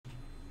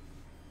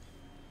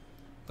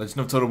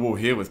Legend of Total War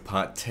here with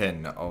part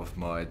 10 of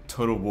my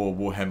Total War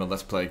Warhammer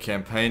Let's Play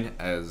campaign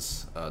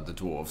as the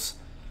Dwarves.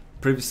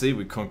 Previously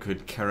we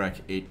conquered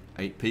Karak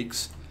 8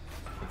 Peaks,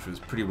 which was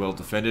pretty well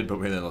defended, but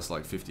we only lost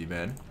like 50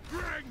 men.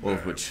 All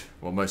of which,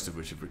 well, most of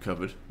which have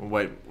recovered. Well,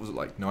 wait, was it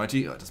like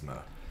 90? Oh, it doesn't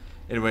matter.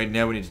 Anyway,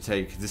 now we need to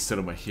take this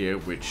settlement here,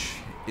 which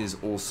is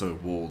also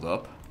walled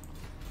up.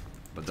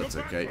 But that's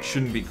okay. It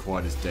shouldn't be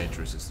quite as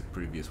dangerous as the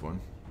previous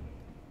one.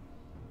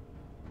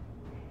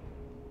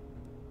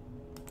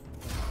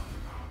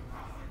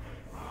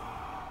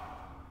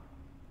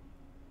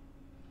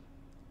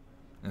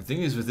 And the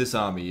thing is with this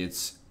army,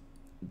 it's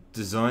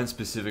designed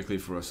specifically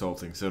for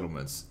assaulting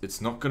settlements.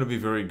 It's not going to be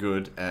very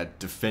good at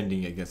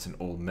defending against an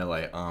all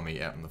melee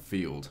army out in the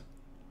field.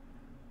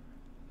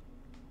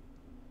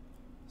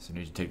 So you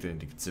need to take that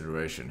into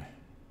consideration.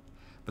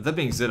 But that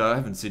being said, I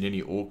haven't seen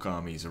any orc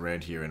armies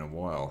around here in a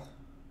while.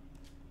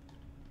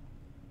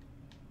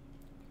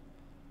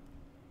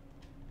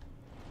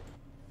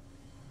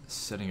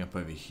 Setting up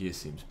over here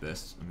seems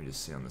best. Let me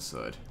just see on the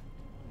side.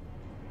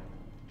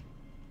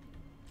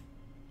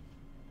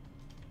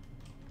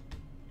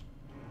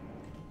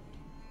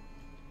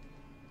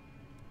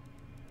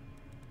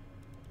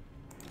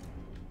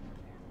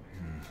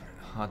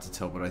 Hard to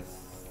tell, but I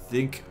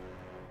think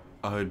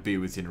I would be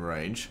within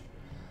range.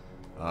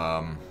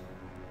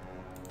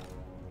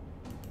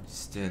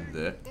 Stand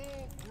there.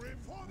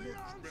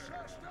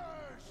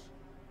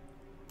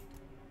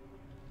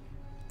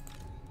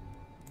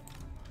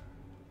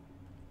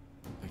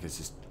 I guess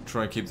just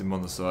try and keep them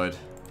on the side.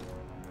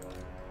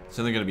 It's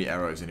only going to be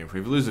arrows anyway. If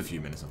we lose a few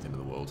men, it's not the end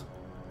of the world.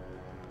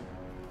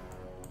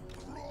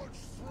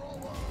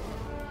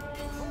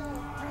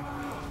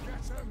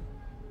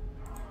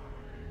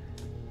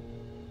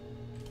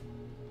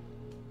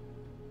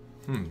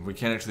 We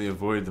can actually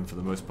avoid them for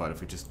the most part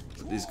if we just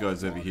put these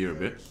guys over here a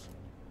bit.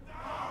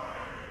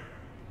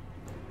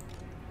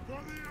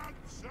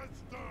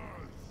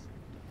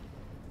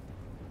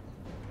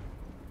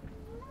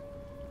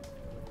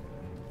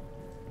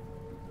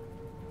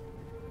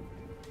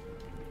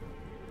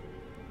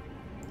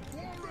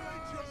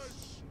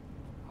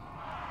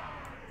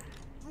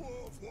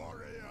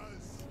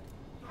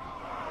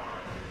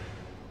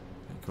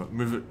 Come on,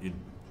 move it, you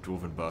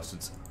dwarven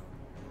bastards.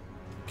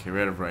 Okay,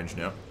 we're out of range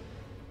now.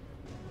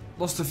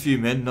 Lost a few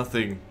men,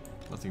 nothing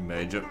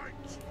major.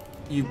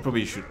 You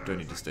probably don't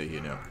need to stay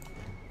here now.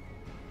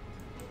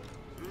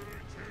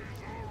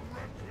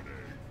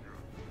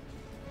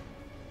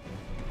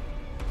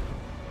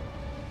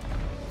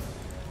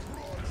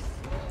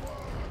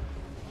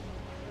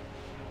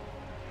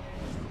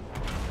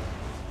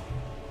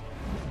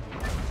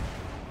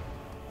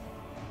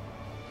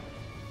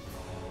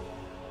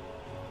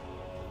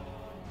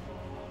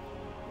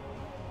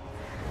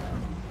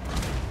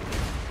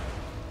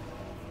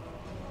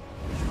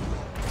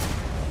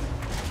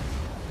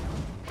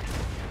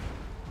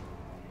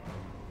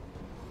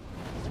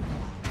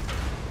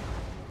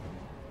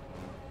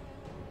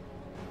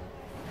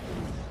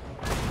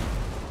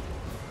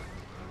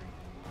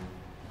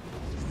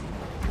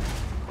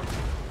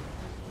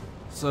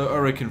 So I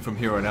reckon from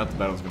here on out the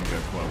battle's going to go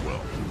quite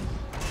well.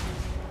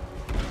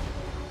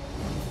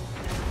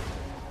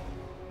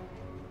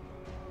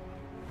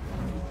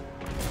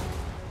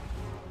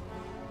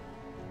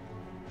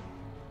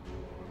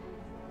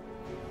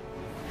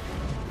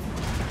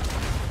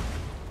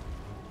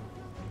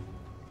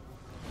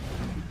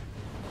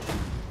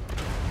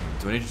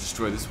 Do I need to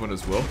destroy this one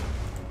as well?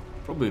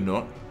 Probably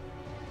not.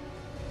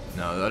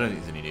 No, I don't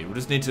think there's any need. We'll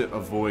just need to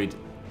avoid,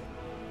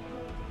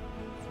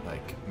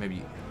 like,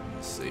 maybe,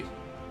 let's see,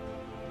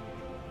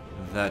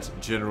 that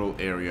general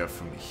area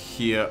from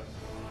here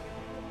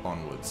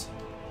onwards.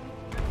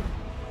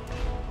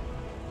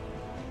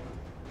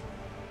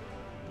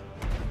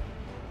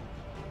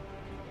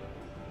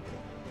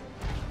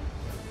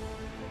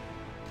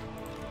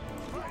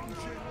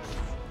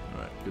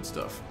 Alright, good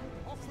stuff.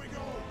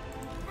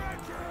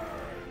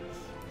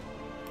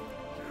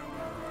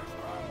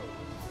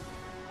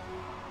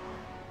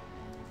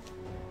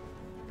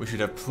 We should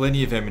have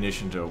plenty of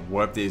ammunition to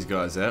wipe these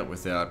guys out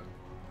without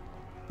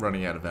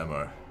running out of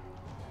ammo.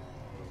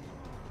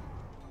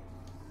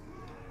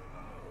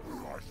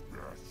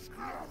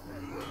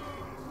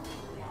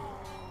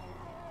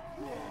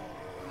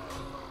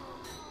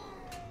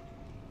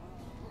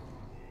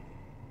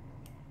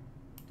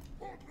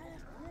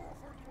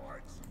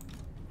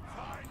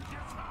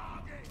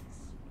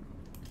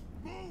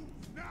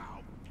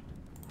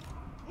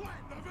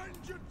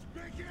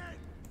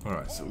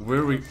 Alright, so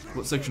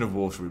what section of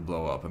wall should we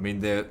blow up? I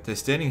mean, they're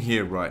standing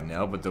here right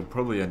now, but they'll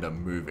probably end up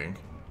moving.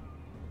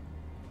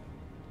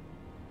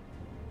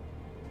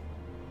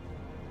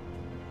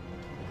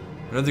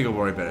 I don't think I'll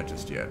worry about it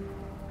just yet.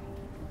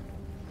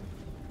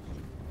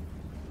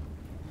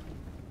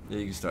 Yeah,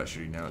 you can start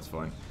shooting now, it's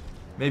fine.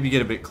 Maybe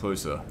get a bit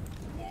closer.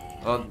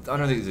 I don't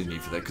think there's a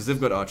need for that, because they've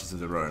got archers of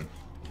their own.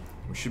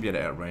 We should be able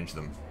to outrange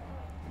them.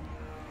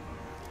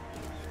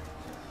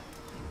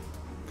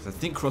 Because I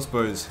think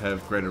crossbows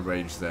have greater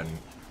range than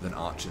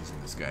archers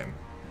in this game,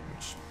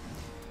 which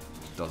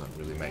doesn't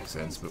really make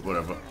sense, but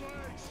whatever.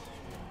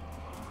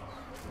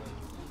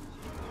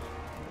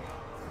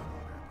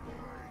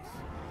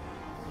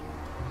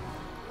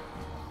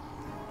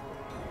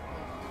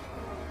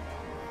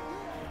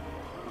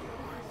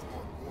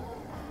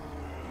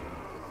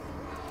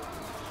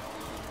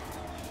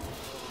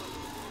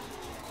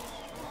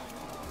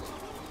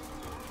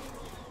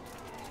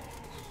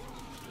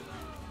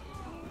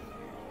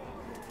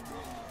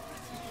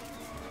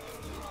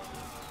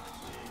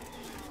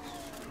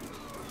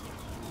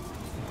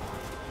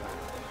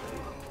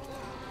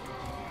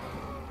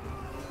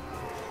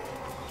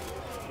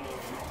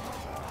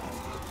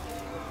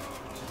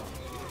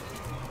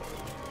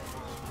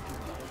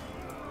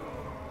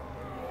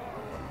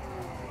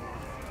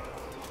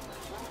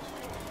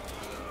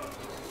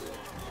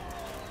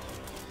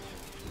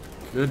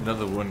 Good,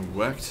 another one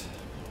whacked.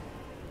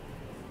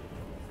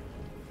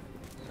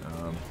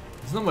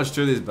 There's not much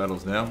to these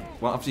battles now.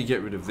 Well, after you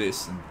get rid of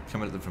this and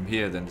come at them from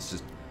here, then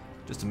it's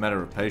just a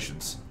matter of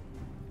patience.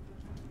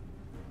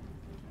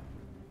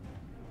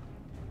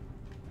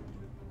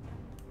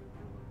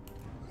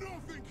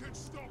 Nothing can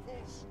stop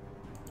us.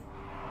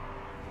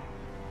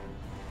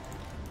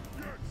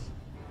 Yes.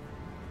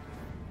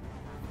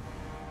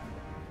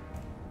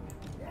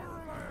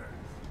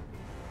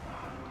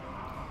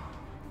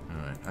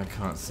 Alright, I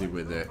can't see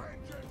where their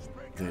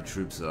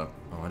troops are.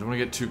 Oh, I don't want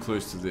to get too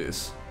close to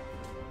this.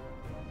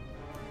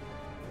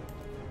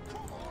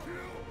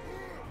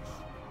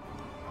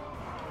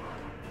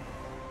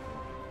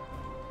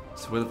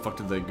 So where the fuck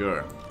did they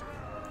go?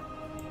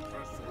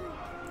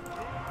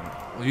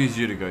 I'll use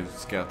you to go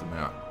scout them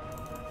out.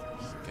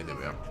 Okay, there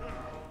we are.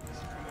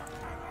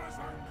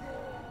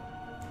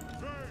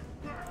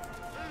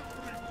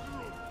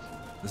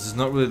 This is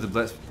not really the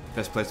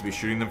best place to be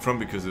shooting them from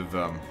because of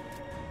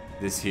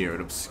this here.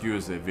 It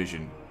obscures their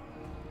vision.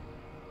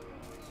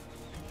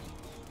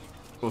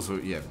 Also,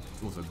 yeah,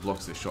 also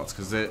blocks their shots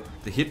because the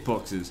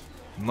hitbox is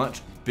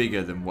much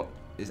bigger than what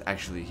is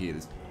actually here.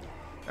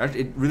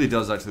 It really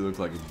does actually look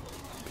like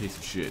a piece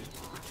of shit.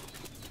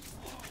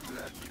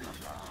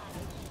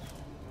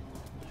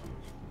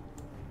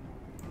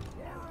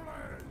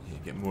 Yeah,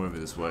 get more over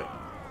this way.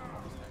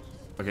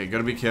 Okay,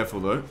 gotta be careful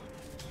though.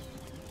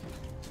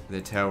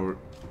 Their tower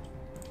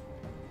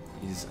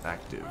is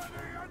active.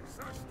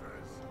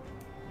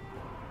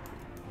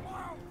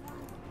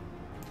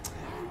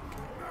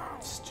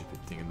 Stupid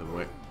thing in the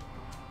way.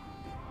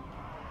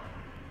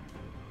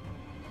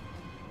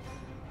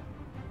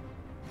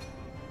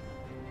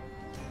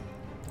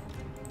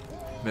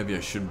 Maybe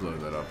I should blow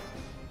that up.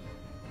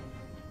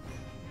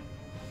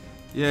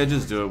 Yeah,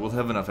 just do it. We'll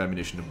have enough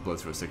ammunition to blow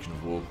through a section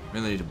of wall. We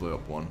only need to blow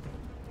up one.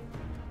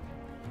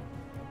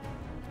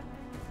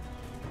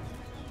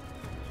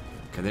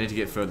 Okay, they need to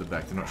get further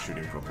back. They're not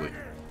shooting properly.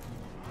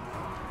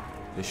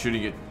 They're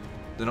shooting it.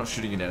 They're not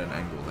shooting it at an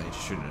angle. They need to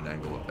shoot at an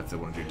angle if they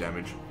want to do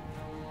damage.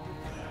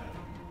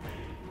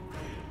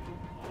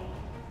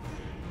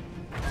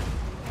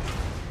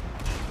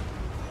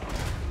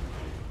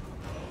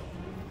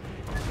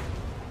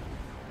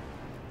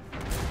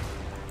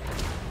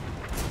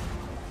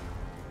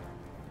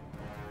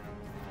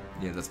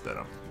 Yeah, that's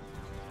better.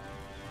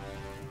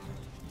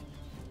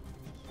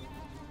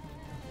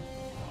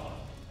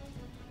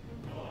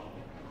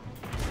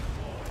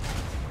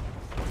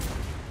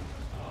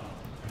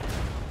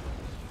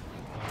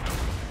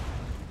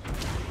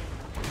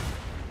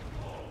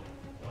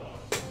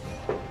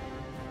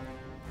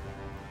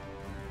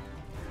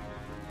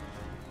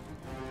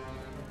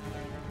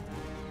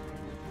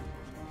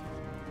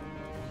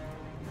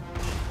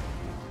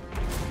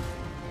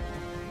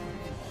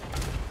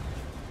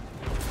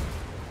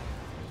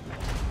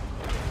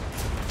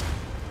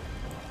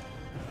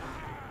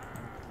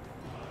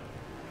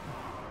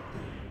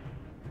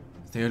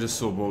 I think I just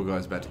saw more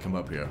guys about to come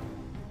up here.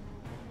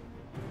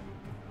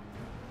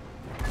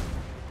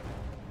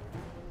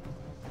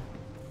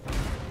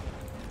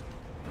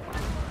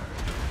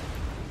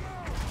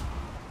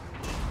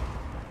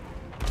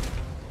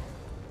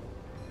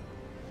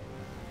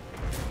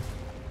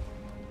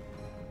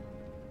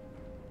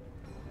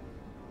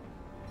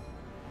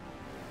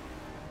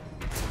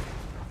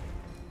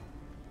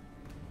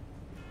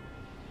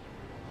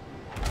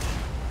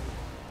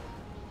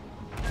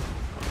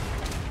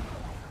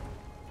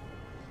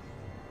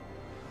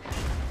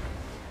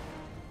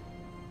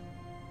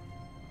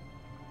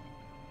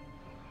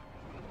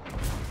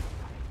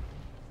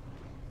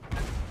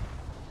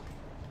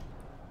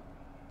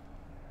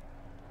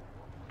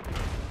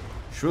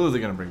 Surely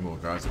they're going to bring more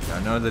guys up here.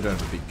 I know they don't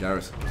have a big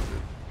garrison, but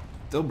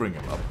they'll bring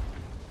them up.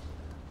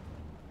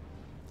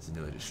 It's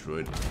nearly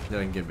destroyed. Then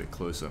I can get a bit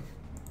closer.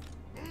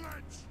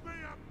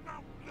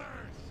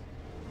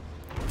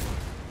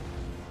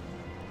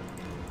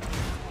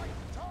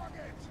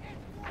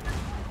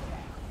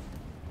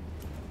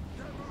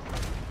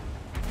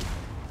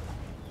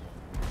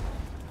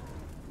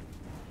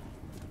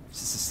 It's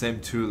just the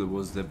same tool that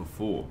was there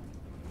before.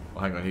 Oh,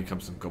 hang on, here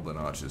comes some goblin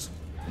archers.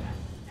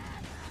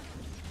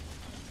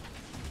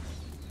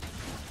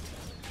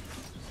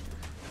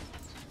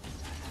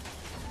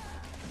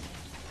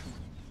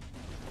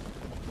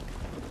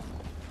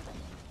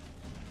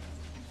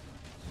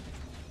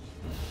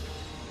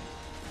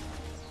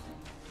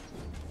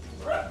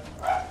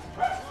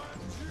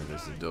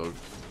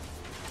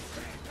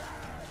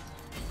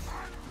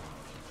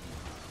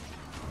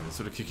 They're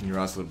sort of kicking your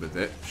ass a little bit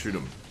there. Shoot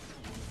them.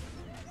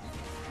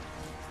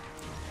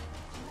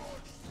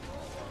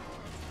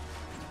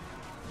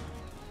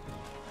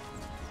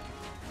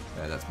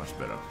 Yeah, that's much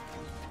better.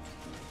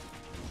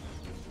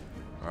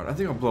 Alright, I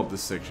think I'll blow up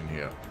this section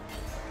here.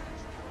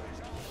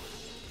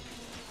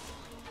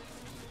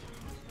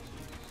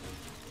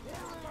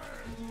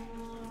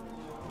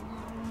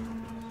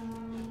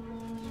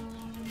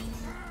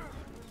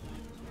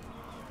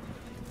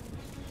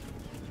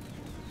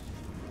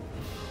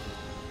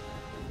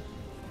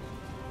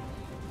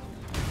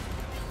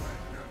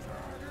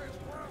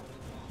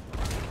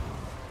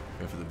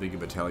 Go for the bigger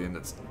battalion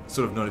that's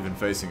sort of not even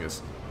facing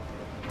us.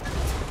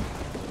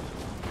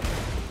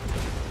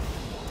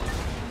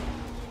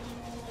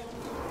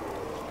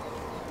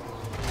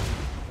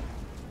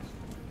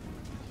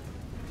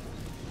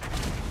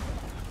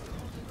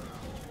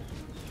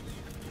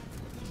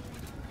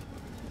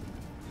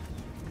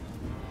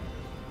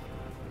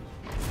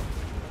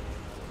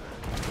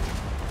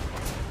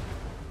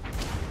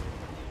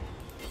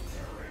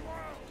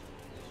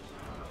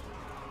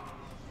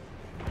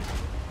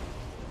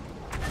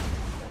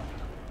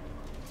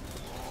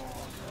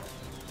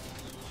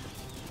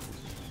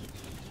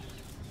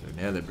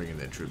 Now they're bringing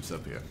their troops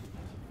up here.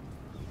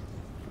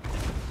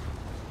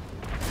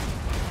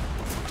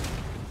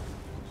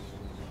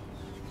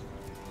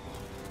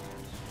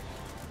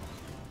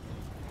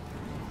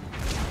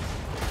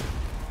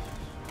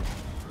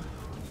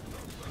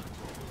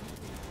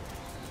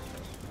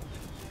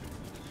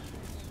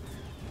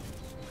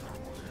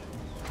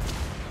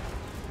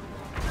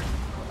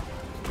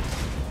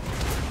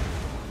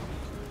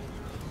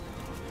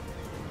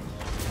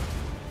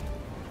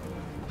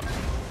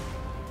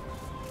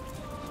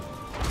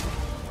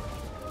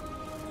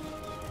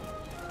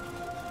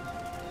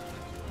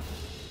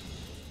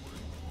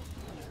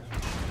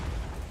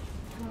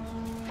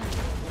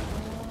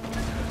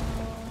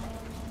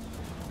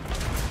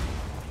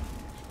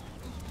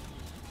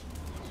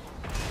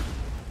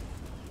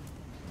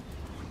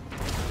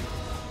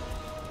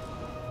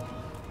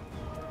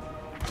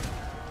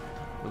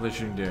 What are they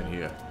shooting down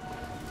here?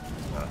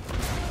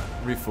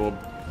 Reform.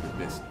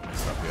 Messed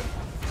up here.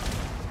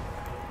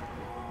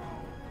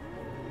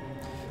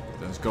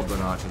 Those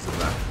goblin archers are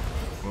back.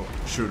 Well,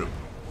 shoot them.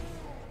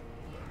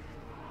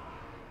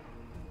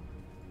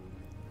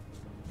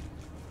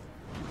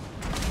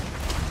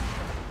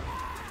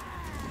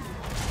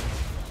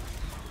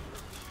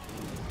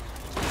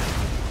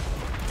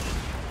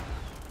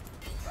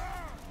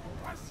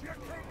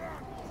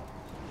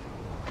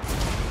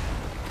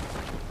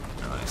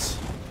 Nice.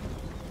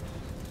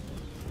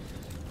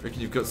 Reckon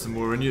you've got some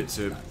more in you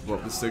to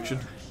block this section?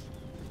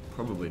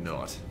 Probably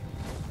not.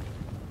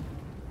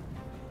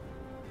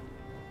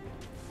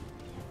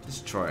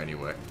 Just try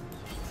anyway.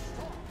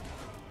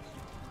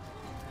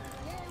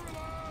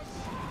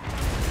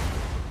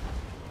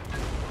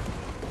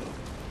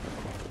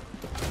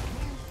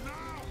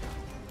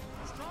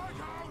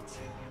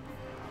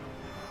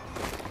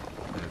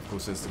 And of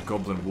course there's the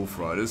goblin wolf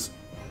riders.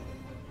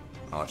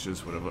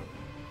 Archers, whatever.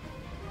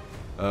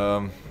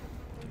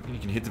 You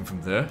can hit them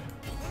from there.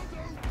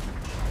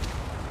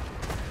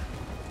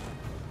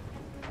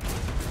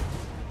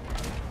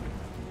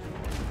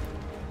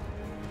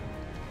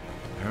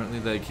 Apparently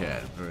they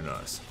can. Very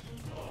nice.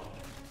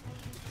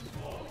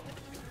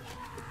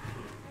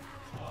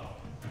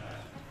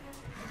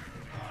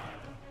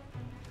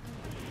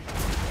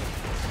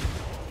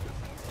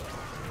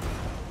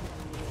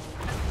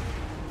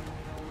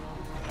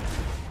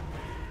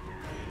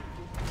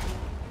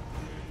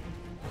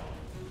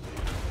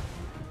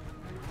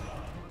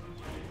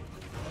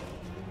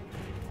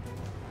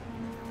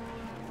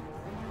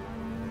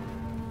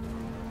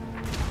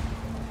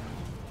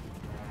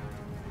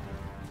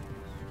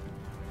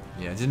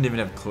 Yeah, I didn't even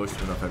have close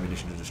to enough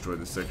ammunition to destroy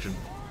this section.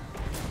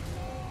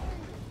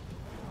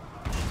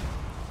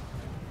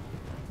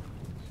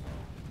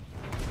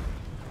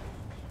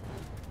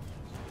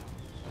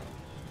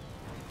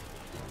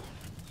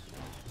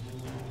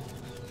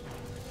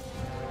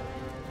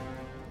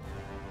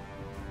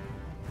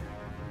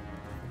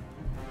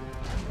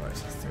 Right, I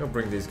think I'll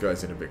bring these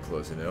guys in a bit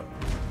closer now.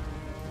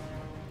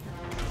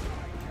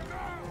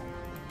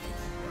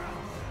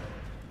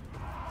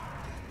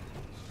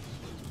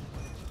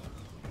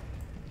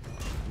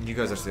 You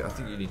guys actually, I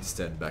think you need to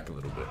stand back a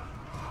little bit.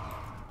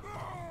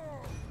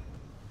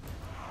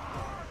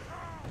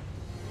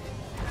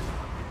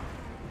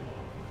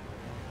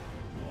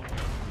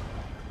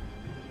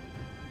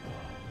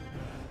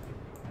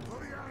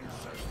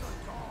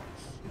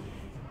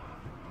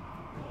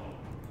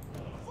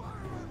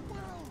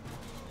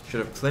 Should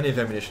have plenty of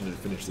ammunition to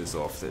finish this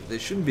off. There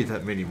shouldn't be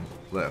that many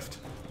left.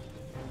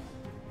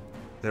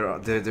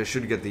 They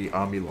should get the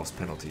army loss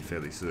penalty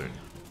fairly soon.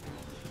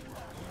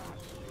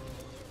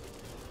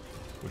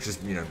 Which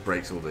just, you know,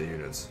 breaks all their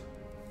units.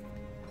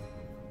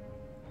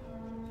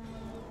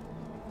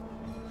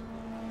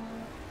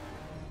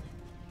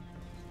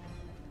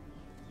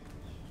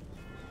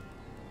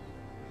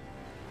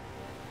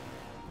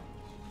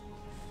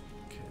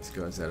 Okay, this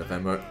guy's out of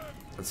ammo.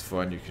 That's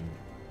fine, you can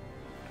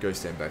Go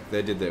stand back.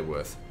 They did their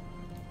worth.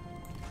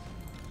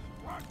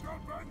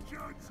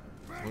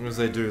 As long as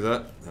they do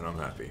that, then I'm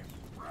happy.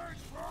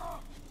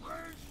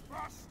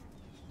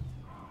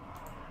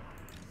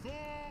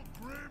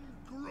 Thorgrim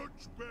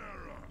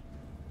Grudgebearer.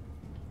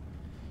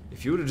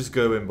 If you were to just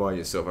go in by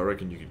yourself, I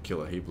reckon you could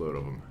kill a heap load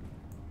of them.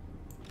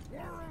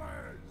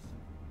 Warriors.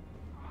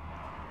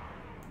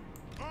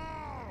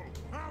 All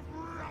have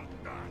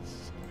wronged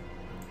us.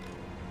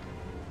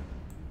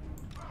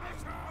 Let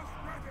us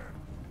ready.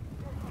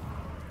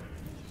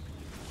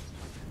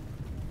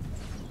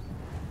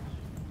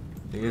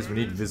 Thing is, we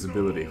need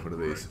visibility. What are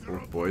these?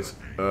 Orc boys.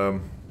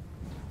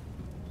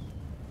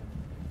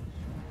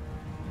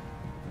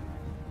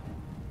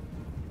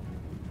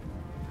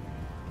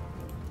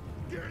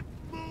 Get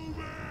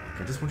moving.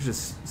 I just want you to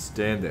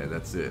stand there,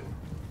 that's it.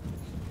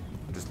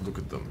 And just look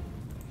at them.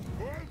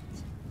 What?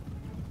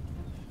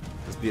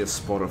 Just be a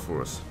spotter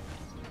for us.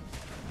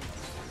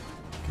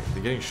 Okay,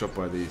 they're getting shot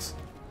by these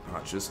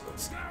archers.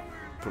 Let's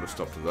put a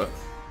stop to that.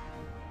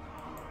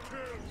 Kill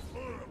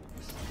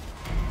orcs.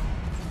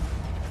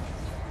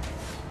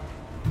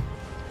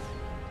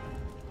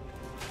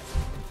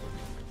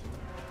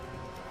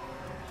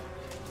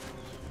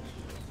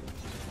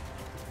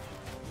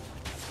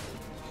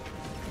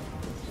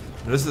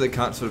 Notice that they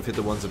can't sort of hit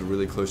the ones that are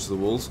really close to the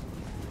walls.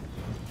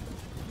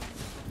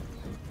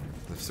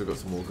 They've still got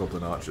some more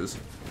goblin archers.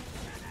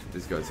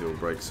 These guys here will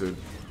break soon.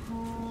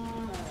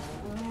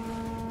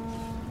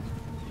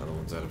 Another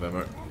one's out of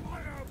ammo.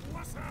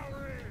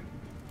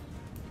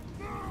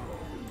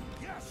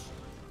 Yes.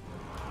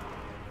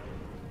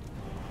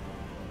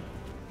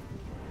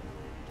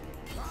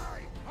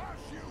 Aye,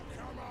 hush you,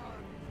 come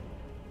on.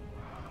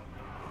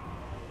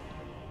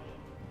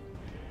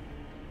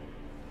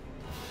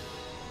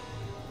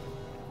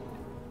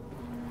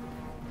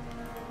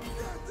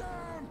 Get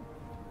them.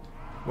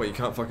 Wait, you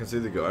can't fucking see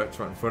the guy? It's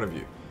right in front of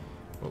you.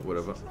 Well,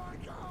 whatever.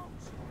 Strike out.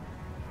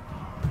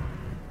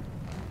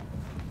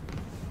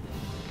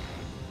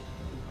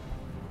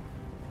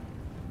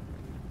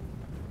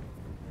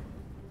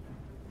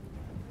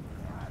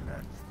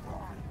 Let's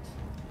fight.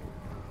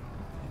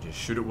 Just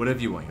shoot at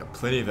whatever you want. You got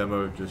plenty of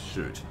ammo, just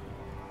shoot.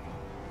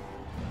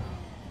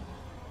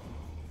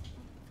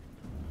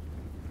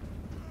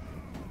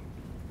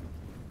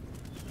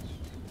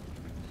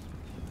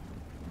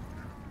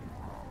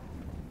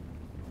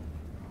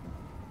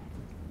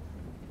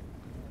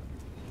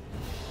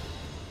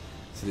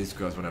 So these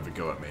guys won't have a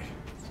go at me.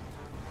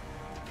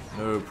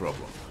 No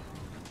problem.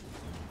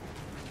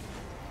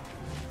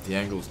 The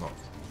angle's not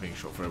being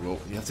shot very well.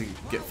 You have to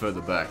get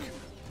further back.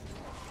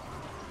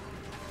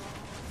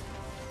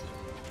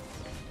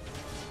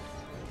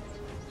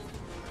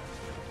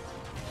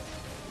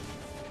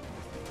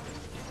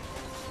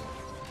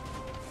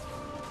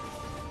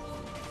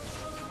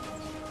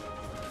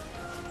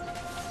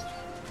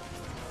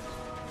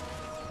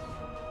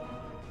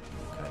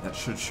 Okay, that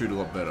should shoot a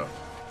lot better.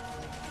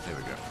 There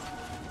we go.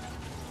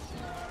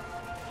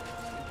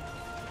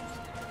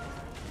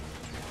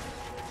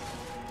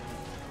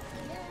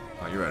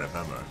 Oh, you're out of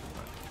ammo. Right.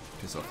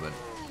 Piss off then.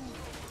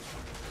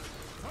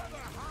 For the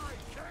High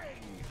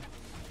King.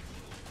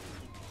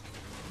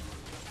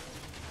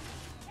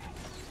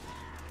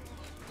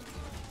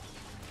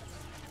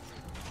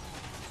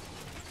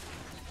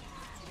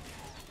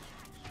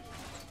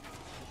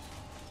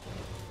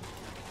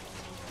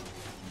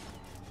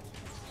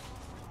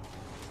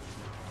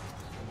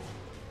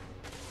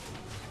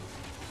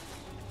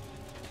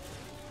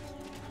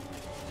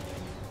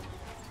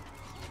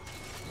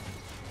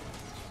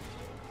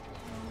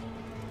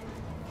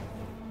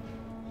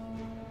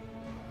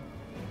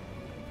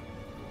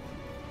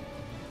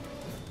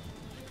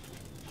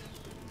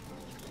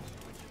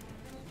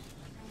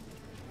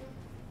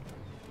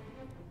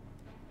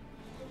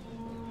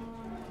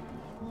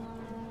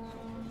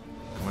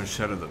 Come on,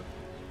 shatter them.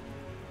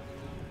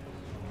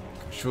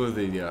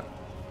 Surely the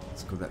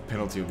it's called that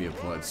penalty will be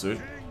applied soon.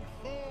 King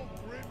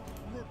Thorgrim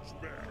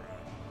Grudgebearer.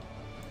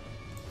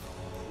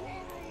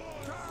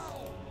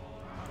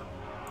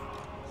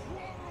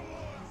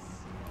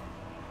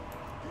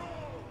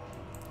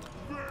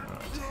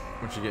 Alright.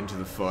 Once you get into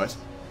the fight,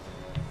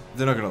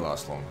 they're not going to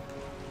last long.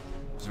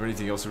 Is there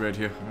anything else around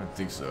here? I don't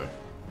think so.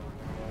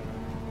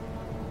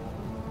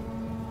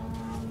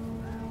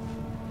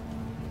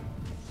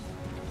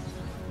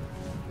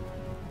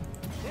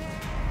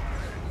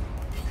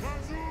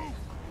 Kazoo.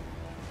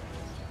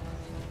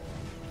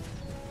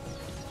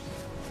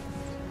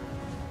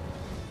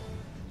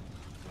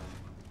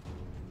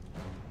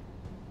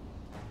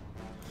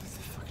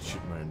 They're fucking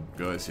shooting my own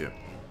guys here.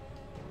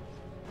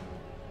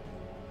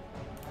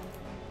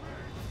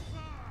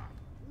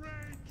 Rage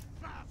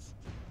fast.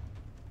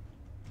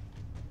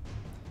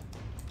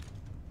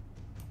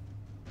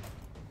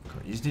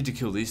 You just need to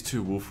kill these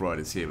two wolf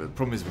riders here, but the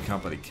problem is we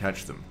can't bloody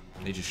catch them.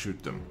 We need to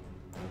shoot them.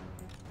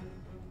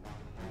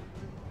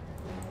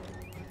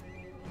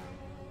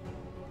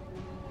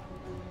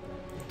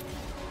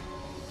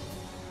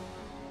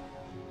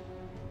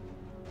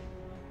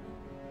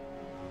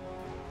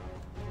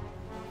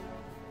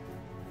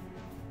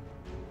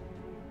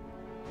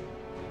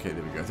 Okay,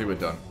 there we go. I think we're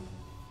done.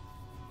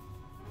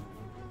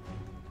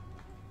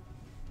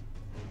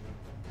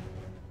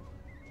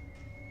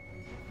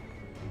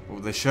 Well,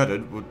 they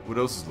shattered. What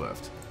else is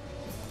left?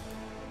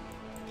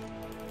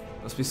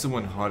 Must be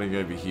someone hiding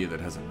over here that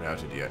hasn't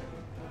routed yet.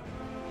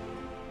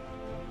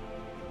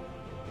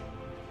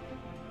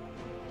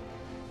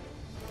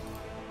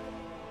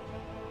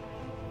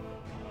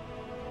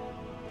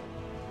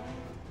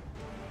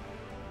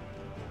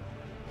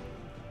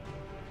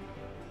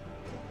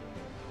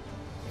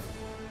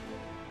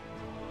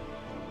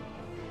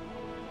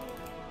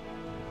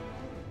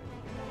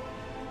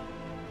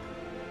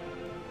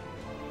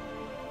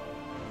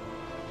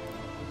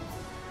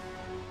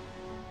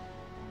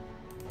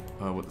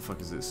 What the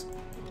fuck is this?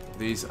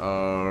 These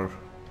are...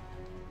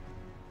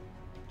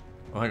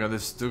 Oh, hang on,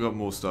 they've still got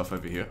more stuff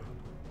over here.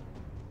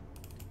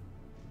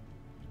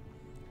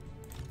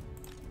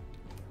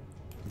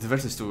 They've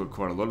actually still got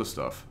quite a lot of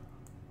stuff.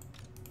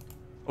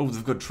 Oh,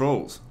 they've got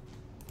trolls.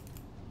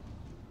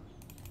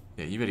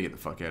 Yeah, you better get the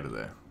fuck out of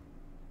there.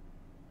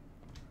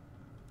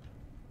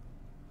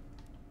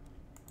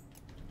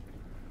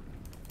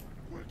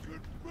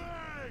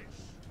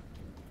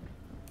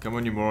 Come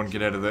on, you moron,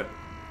 get out of there.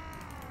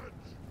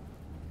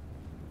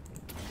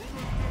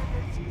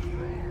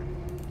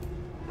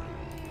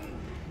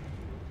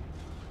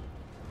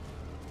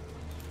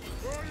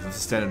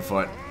 Let's stand and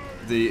fight.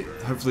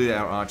 Hopefully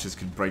our archers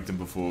can break them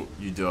before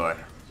you die.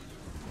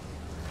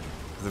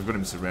 They've got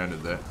him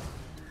surrounded there.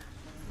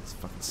 He's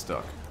fucking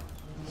stuck.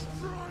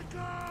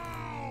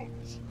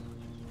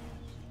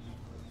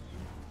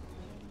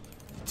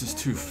 Just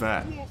too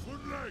fat.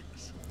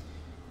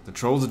 The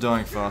trolls are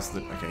dying faster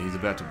than... Okay, he's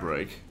about to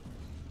break.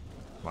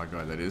 My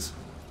guy, that is.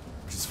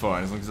 Which is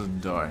fine, as long as he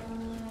doesn't die.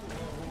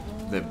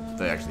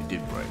 They actually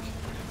did break.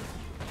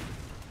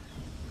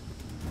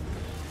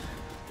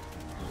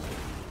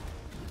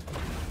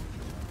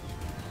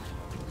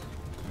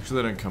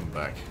 They don't come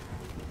back.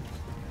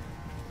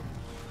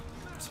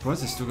 I'm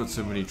surprised they still got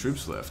so many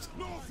troops left.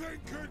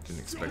 Didn't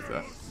expect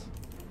that.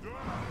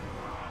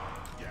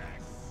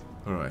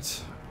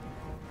 Alright.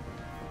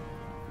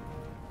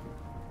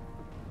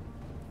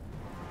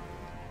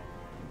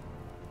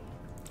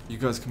 You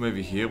guys come over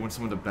here. I want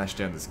someone to bash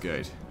down this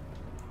gate.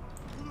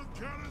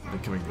 They're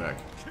coming back.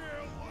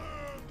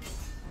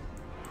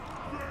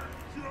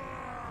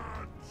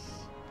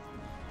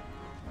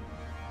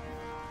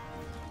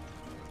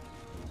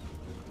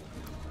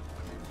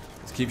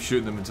 Keep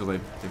shooting them until they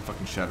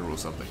fucking shatter or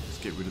something.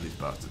 Just get rid of these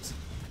bastards.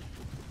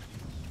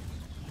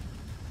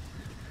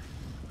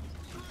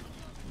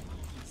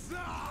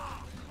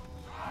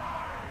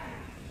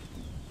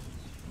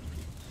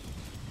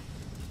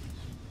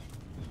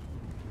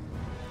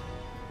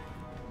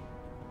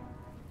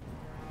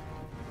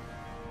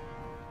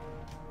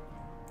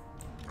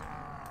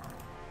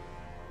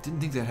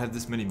 Didn't think they had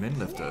this many men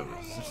left over.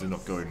 It's actually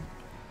not going...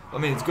 I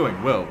mean, it's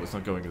going well, but it's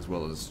not going as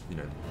well as, you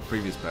know, the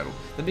previous battle.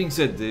 That being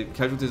said, the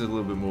casualties are a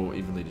little bit more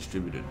evenly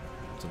distributed,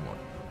 somewhat.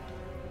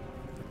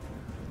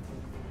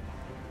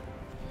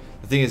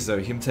 The thing is, though,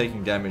 him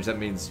taking damage, that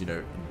means, you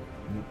know,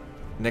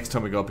 next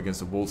time we go up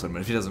against a wall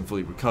settlement, if he doesn't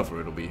fully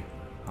recover, it'll be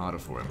harder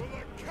for him.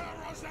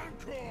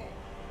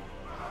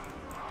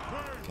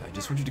 Okay, I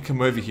just want you to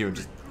come over here and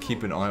just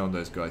keep an eye on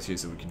those guys here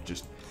so we can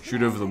just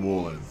shoot over the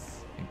wall and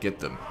get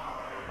them.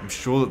 I'm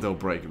sure that they'll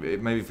break.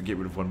 Maybe if we get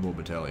rid of one more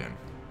battalion.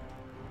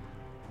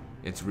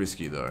 It's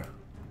risky though.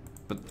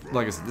 But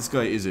like I said, this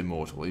guy is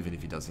immortal, even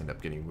if he does end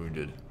up getting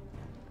wounded.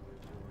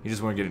 He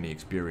just won't get any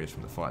experience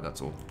from the fight,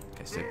 that's all.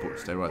 Okay, stay put,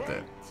 stay right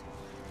there.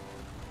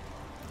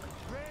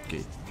 Okay,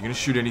 if you're gonna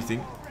shoot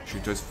anything,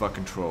 shoot those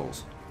fucking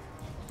trolls.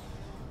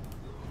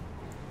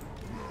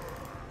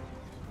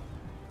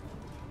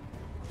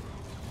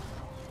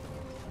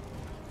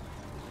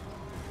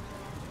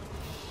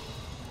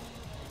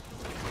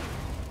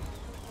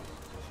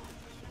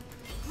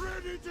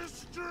 Ready to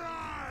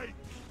strike!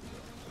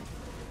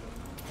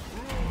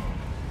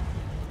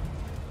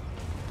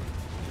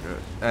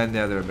 And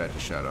now they're about to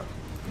shatter.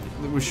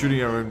 We're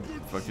shooting our own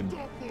fucking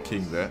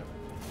king there.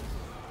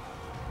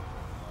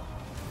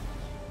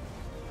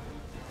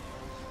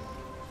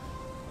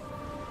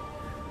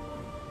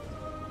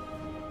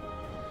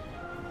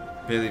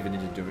 Barely even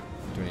need to do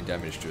any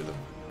damage to them.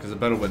 Because the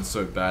battle went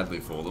so badly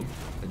for them,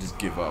 they just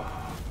give up.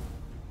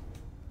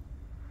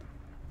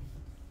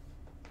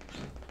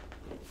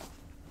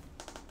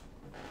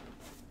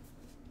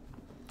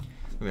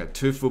 We got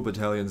 2 full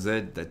battalions there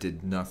that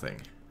did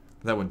nothing.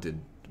 That one did.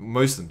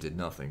 Most of them did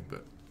nothing,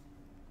 but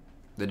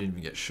they didn't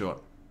even get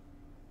shot.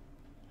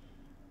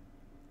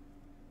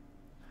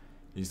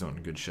 He's not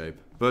in good shape.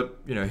 But,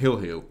 you know, he'll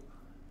heal.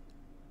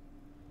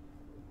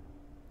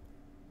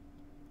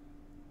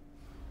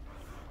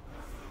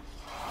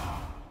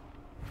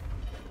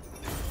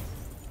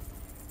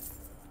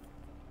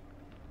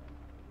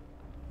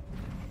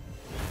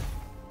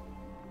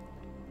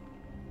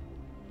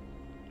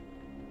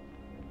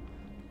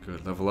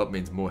 Good, level up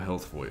means more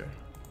health for you.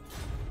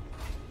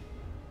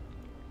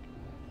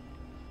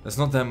 There's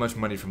not that much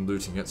money from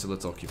looting it, so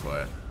let's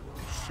occupy it.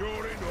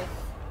 Sure enough.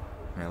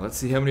 Now let's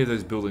see how many of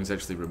those buildings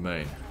actually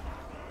remain.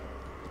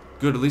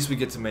 Good, at least we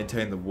get to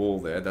maintain the wall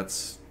there.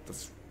 That's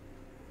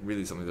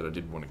really something that I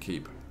did want to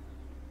keep.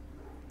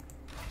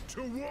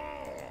 To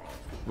war!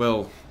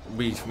 Well,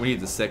 we need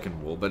the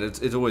second wall, but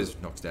it always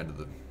knocks down to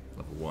the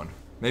level 1.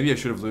 Maybe I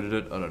should have looted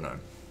it, I don't know.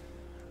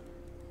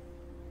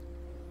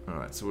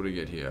 Alright, so what do we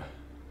get here?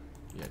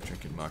 Yeah,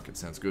 trinket market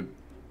sounds good.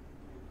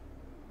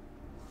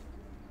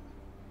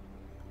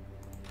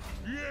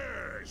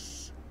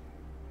 Yes!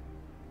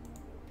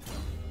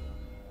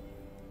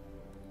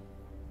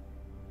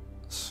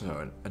 So,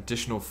 an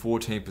additional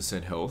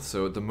 14% health.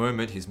 So at the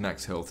moment, his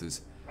max health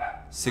is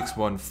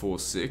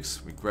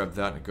 6146. We grab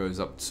that and it goes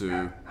up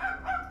to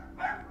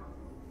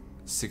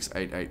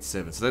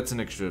 6887. So that's an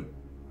extra,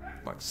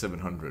 like,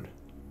 700.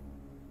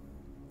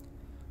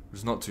 Which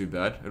is not too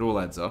bad. It all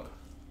adds up.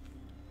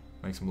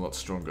 Makes him a lot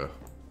stronger.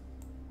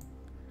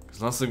 Because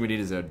the last thing we need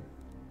is our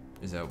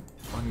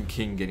one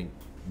king getting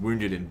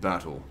wounded in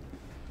battle.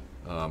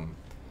 The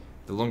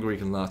longer he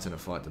can last in a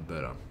fight, the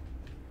better.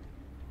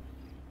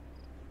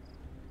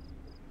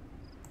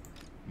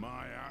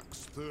 My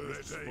axe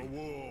thirsts for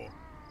war.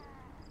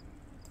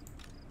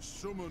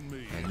 Summon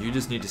me. And you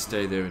just need to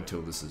stay there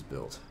until this is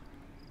built.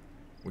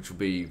 Which will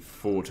be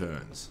 4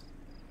 turns.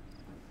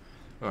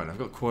 Alright, I've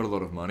got quite a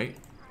lot of money.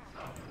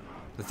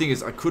 The thing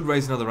is, I could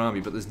raise another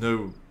army, but there's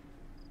no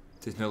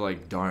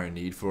like dire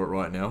need for it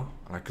right now.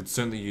 And I could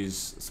certainly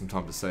use some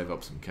time to save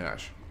up some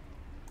cash.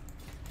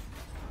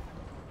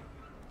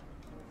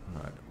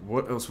 Alright,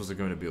 what else was I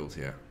going to build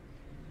here?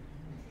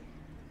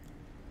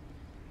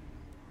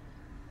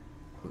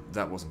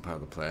 That wasn't part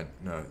of the plan.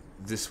 No,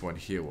 this one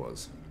here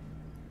was.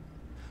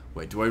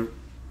 Wait, do I... Let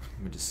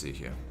me just see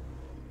here.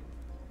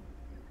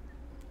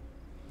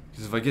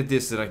 Because if I get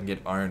this, then I can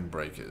get iron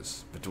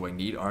breakers. But do I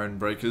need iron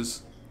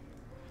breakers?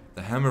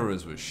 The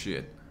hammerers were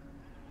shit.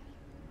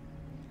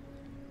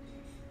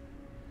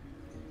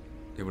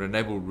 It would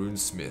enable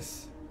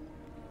runesmith.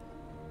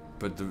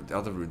 But the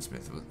other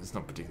runesmith is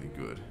not particularly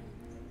good.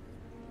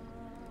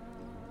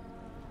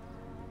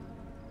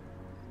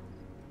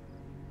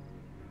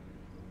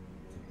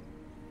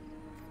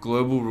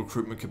 Global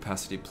recruitment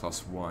capacity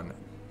 +1.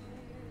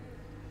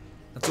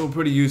 That's all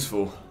pretty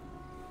useful.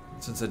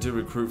 Since I do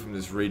recruit from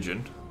this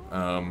region.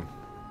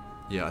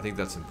 Yeah, I think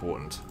that's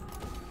important.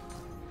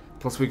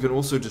 Plus we can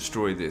also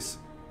destroy this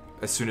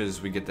as soon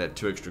as we get that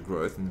 2 extra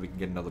growth, and we can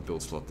get another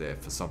build slot there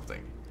for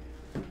something.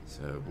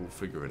 So we'll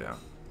figure it out.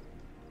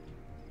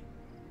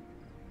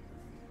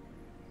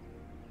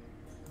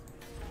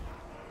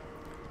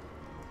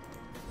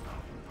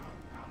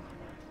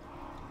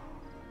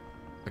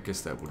 I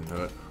guess that wouldn't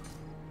hurt.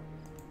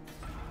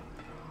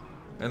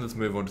 And let's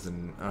move on to the...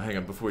 Oh, hang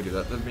on, before we do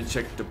that, let me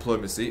check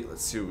diplomacy.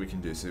 Let's see what we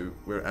can do. So,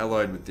 we're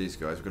allied with these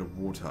guys. We've got a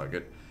war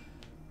target.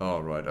 Oh,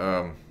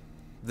 right.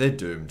 They're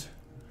doomed.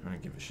 I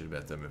don't give a shit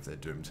about them if they're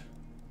doomed.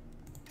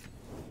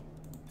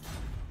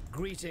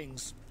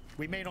 Greetings.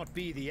 We may not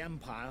be the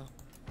Empire.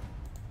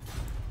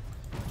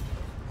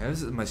 How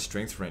is it that my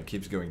strength rank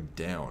keeps going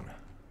down?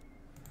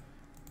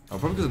 Oh,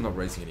 probably because I'm not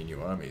raising any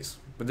new armies.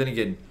 But then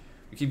again,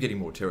 we keep getting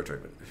more territory,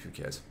 but who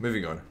cares?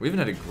 Moving on. We haven't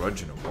had a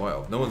grudge in a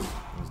while. No one's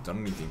done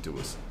anything to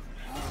us.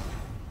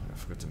 I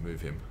forgot to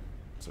move him.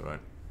 It's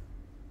alright.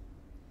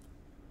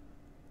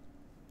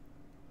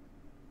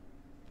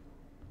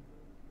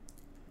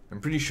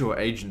 I'm pretty sure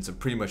agents are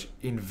pretty much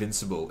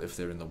invincible if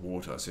they're in the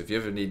water. So if you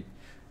ever need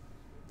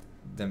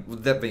them...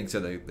 With that being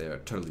said, they are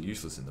totally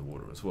useless in the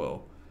water as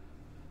well.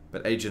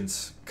 But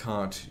agents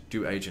can't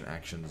do agent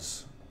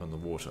actions on the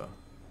water.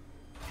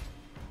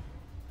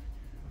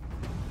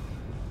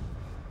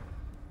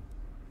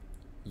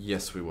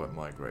 Yes, we want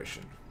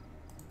migration.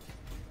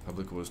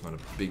 Public war is not a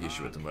big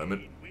issue at the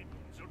moment.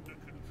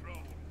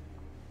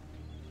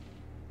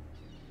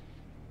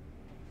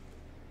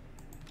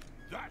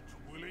 That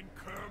will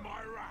incur my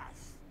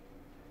wrath.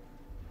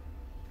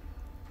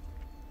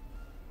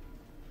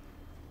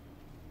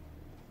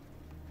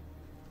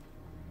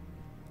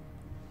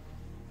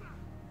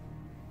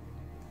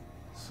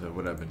 So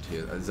what happened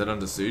here? Is that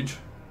under siege?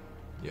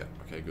 Yeah,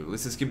 okay, good.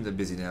 Let's just keep them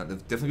busy now.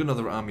 They've definitely got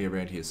another army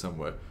around here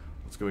somewhere.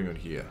 What's going on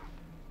here?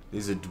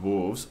 These are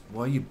dwarves.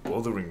 Why are you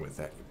bothering with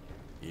that,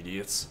 you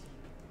idiots?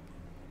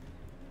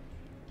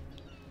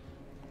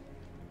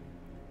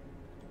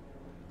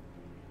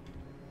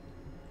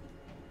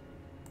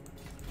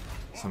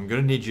 So I'm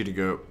gonna need you to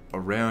go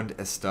around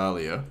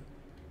Estalia.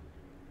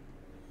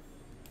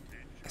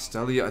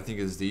 Estalia, I think,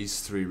 is these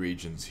 3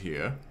 regions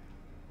here.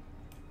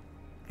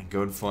 And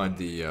go and find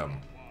the,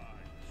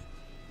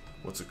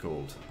 what's it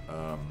called?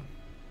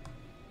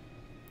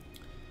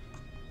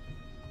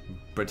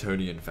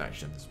 Bretonian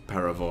factions,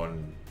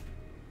 Paravon,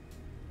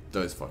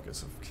 those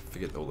fuckers, I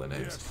forget all their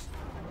names. Yes.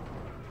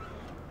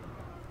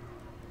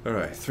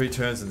 Alright, 3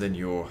 turns and then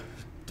you're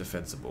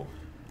defensible.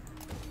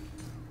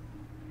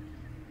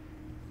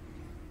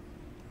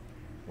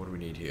 What do we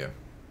need here?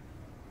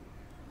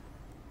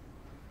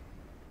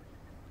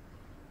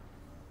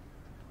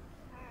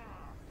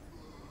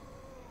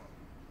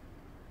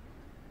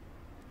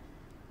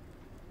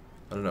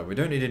 I don't know, we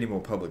don't need any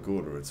more public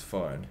order, it's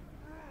fine.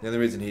 The only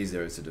reason he's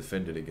there is to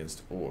defend it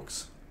against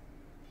orcs.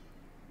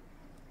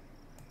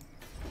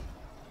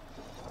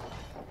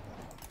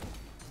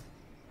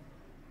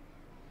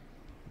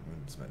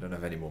 I don't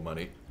have any more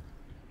money.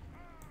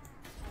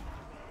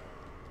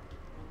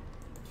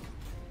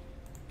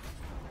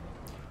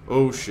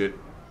 Oh shit.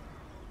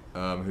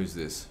 Who's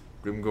this?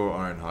 Grimgor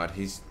Ironhide.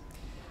 He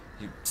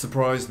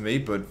surprised me,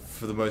 but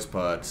for the most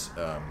part,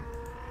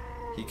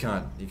 he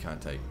can't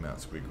take Mount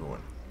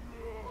Squighorn.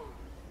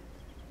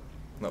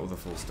 Not with a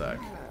full stack.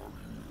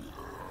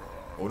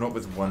 Or not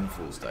with one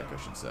full stack, I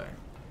should say.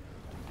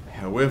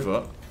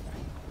 However,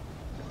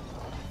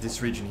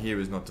 this region here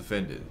is not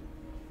defended.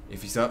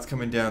 If he starts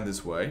coming down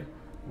this way,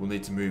 we'll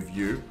need to move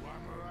you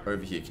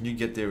over here. Can you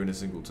get there in a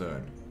single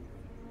turn?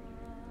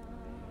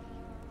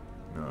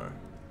 No.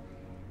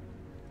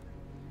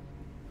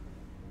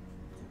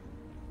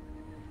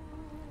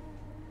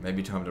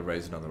 Maybe time to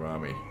raise another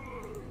army.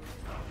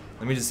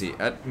 Let me just see.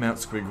 At Mount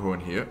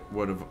Squighorn here,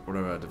 what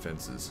are our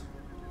defenses?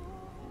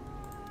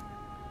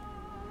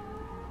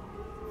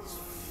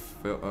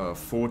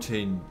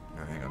 14.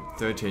 No, hang on.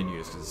 13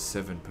 units because it's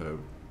 7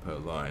 per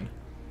line.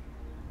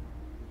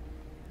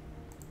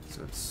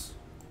 So it's.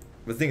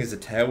 The thing is, the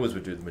towers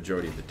would do the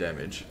majority of the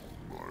damage.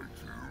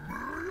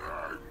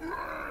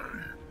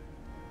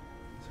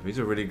 So he's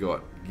already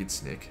got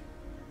Gitsnik.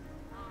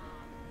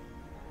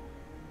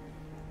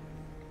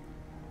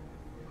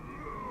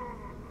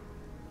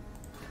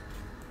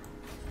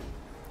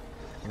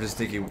 I'm just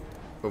thinking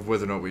of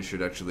whether or not we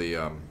should actually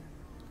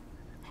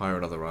hire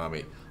another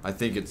army. I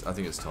think it's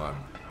time.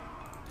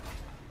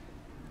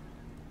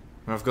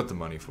 And I've got the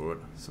money for it,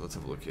 so let's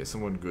have a look here.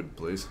 Someone good,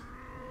 please.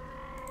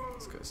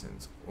 This guy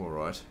seems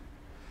alright.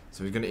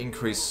 So he's going to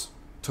increase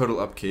total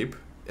upkeep,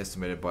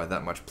 estimated by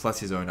that much, plus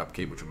his own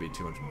upkeep, which will be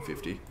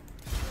 250.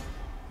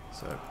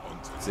 So,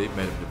 see,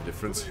 made a bit of a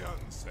difference.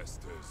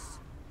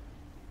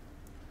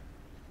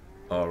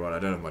 Oh, right, I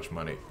don't have much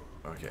money.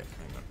 Okay,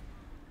 hang on.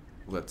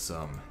 Let's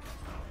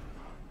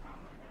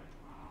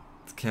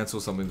cancel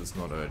something that's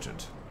not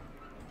urgent.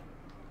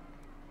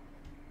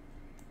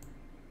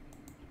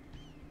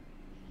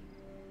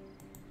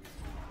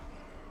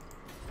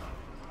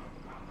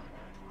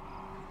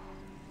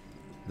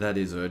 That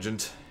is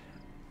urgent.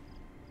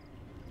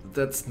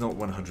 That's not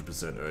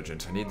 100%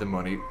 urgent. I need the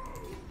money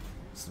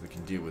so we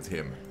can deal with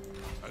him.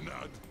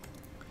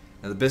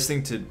 Now the best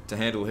thing to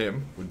handle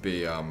him would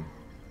be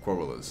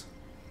quarrelers.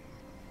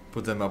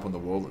 Put them up on the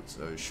wall,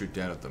 so shoot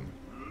down at them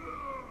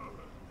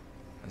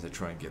as they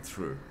try and get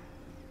through.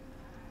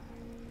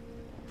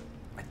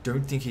 I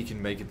don't think he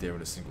can make it there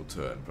in a single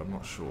turn, but I'm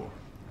not sure.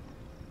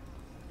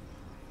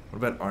 What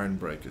about Iron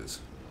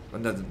Breakers? Oh,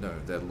 no,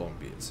 they're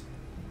Longbeards.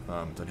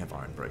 Don't have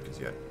Iron Breakers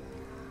yet.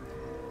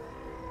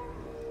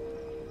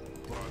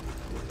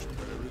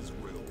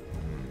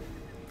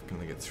 Can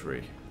only get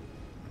 3.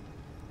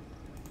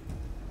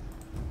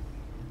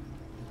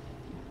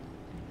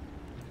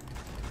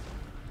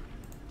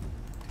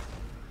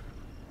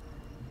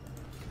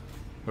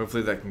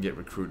 Hopefully that can get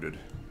recruited.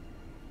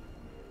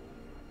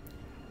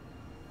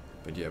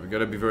 But yeah, we've got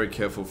to be very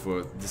careful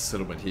for this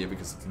settlement here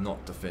because it's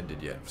not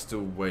defended yet. We're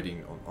still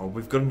waiting on... Oh,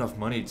 we've got enough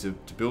money to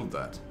build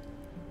that.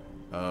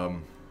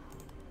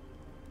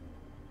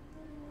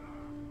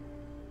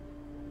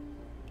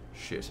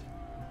 Shit.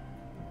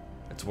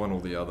 It's one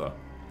or the other.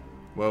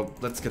 Well,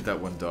 let's get that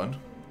one done,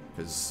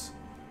 because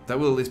that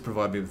will at least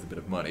provide me with a bit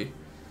of money.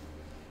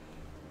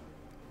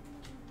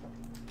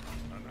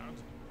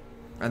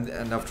 And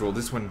after all,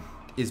 this one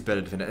is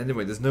better defended.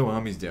 Anyway, there's no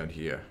armies down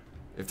here.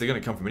 If they're going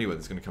to come from anywhere,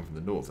 it's going to come from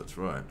the north, that's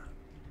right.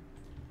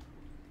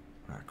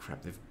 Ah,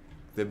 crap,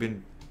 they've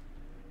been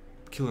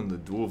killing the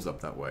dwarves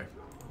up that way.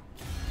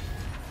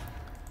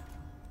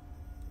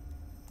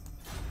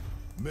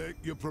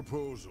 Make your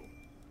proposal.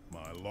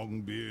 My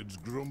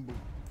longbeards grumble.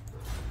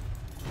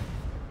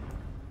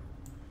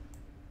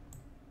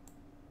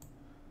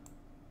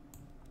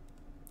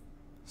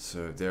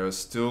 So there are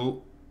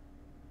still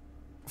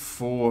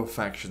 4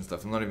 factions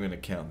left. I'm not even going to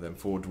count them.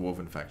 4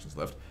 dwarven factions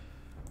left.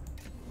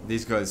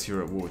 These guys here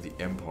are at war with the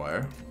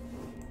Empire.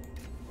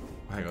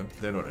 Hang on,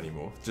 they're not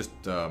anymore. Just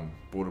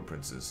border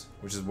princes,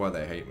 which is why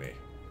they hate me.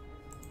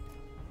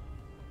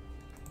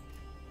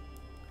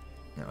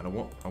 Now, and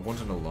I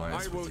want an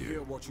alliance with you. I will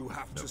hear what you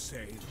have to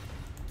say.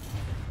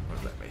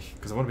 Won't let me,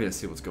 because I want to be able to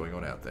see what's going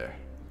on out there.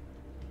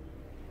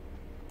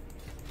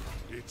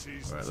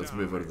 Alright, let's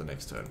move on to the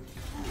next turn.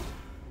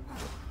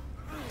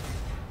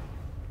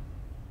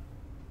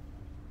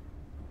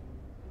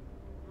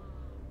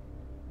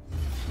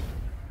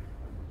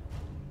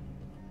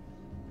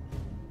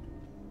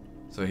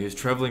 So he's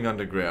traveling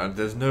underground.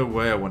 There's no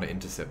way I want to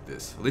intercept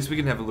this. At least we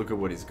can have a look at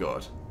what he's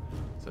got.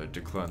 So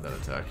decline that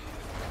attack.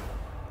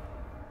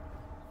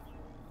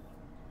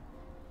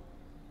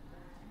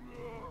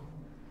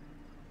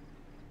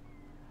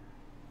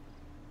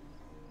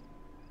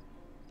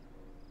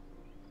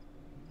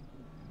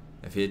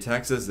 If he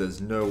attacks us, there's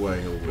no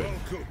way he'll win.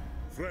 Welcome,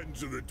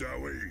 friends of the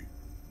Dowie.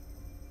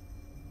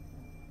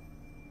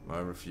 I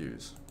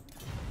refuse.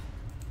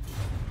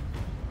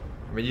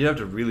 I mean, you'd have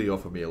to really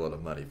offer me a lot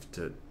of money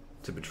to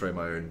betray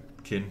my own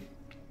kin.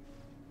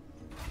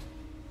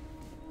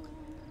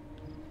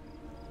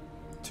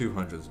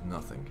 200 is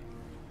nothing.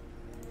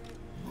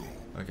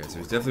 Okay, so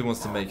he definitely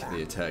wants to make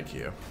the attack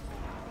here.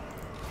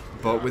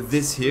 But with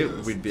this here,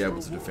 we'd be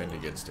able to defend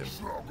against him.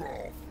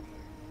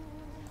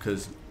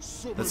 Because,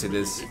 let's see,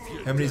 there's...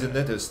 How many's in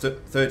there? There's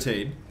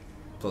 13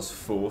 plus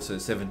 4, so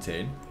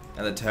 17.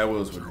 And the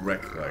towers would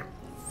wreck like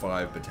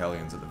 5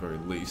 battalions at the very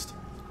least.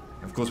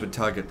 And of course, we'd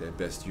target their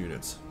best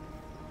units.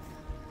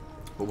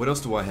 But what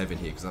else do I have in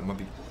here? Because I might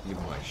be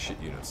even like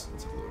shit units.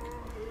 Let's have a look.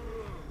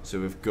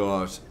 So we've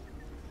got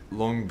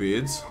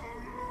Longbeards,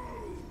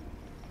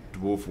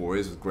 Dwarf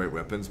Warriors with great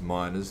weapons,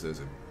 Miners, there's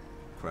a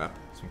crap,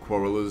 some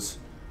Quarrelers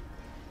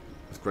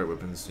with great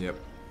weapons, yep.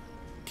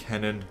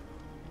 Cannon.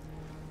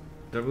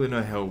 Don't really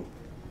know how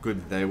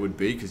good they would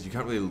be, because you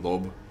can't really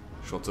lob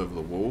shots over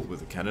the wall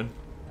with a cannon.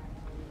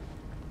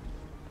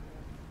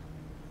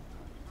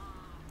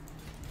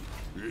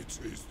 It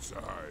is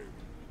time.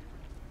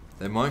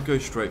 They might go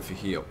straight for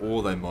here,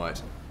 or they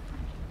might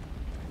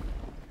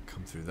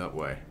come through that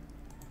way.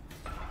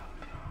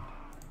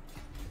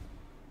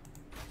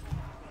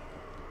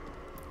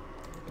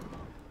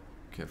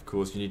 Okay, of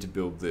course you need to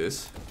build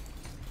this.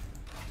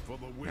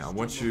 Now I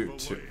want you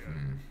to...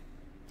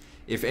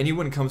 If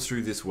anyone comes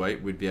through this way,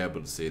 we'd be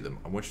able to see them.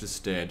 I want you to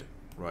stand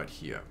right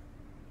here.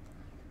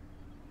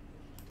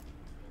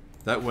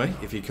 That way,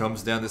 if he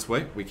comes down this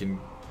way, we can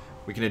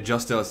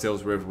adjust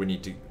ourselves wherever we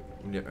need to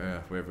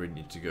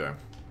go.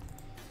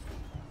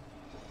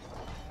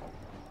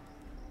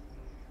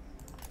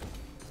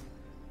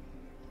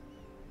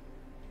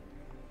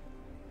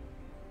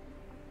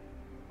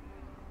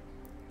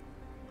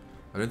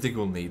 I don't think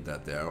we'll need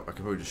that there. I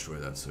can probably destroy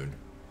that soon.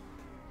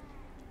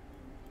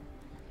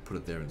 Put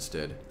it there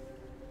instead.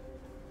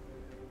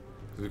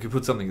 We could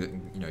put something that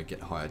can, you know, get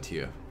higher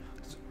tier.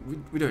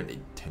 We don't need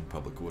 10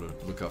 public order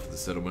to look after the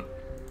settlement.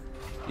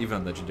 Even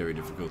on legendary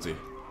difficulty.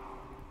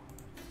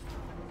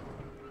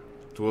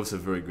 Dwarves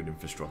have very good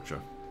infrastructure.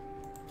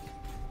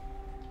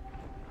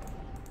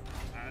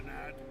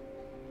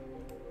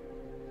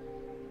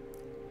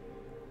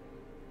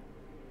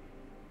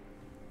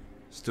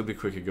 Still be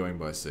quicker going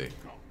by sea.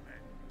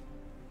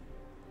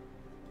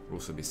 Will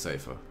also be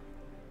safer.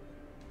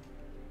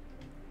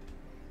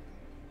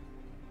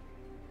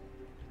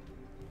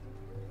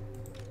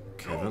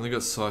 Okay, I've only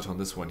got sight on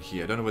this one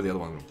here. I don't know where the other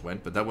one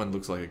went, but that one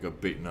looks like it got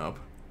beaten up.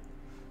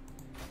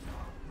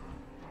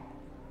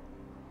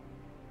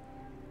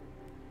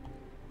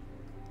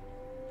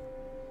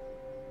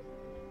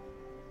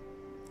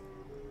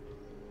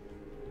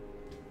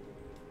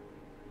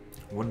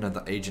 I want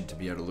another agent to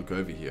be able to look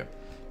over here.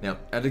 Now,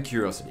 out of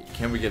curiosity,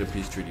 can we get a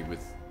peace treaty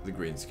with the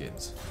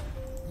Greenskins?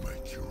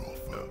 Make your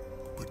offer. No.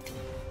 But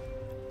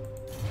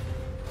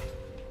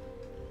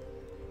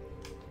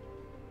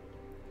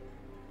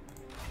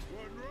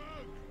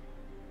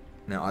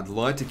Now, I'd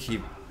like to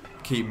keep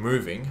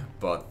moving,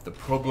 but the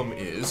problem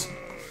is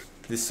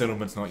this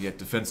settlement's not yet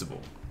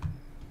defensible.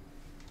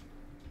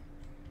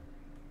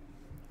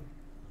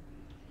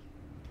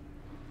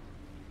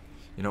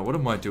 You know, what I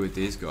might do with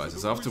these guys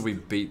is after we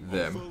beat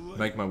them,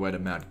 make my way to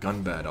Mount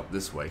Gunbad up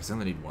this way, because I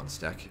only need 1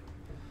 stack.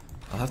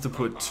 I'll have to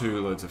put 2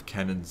 loads of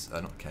cannons,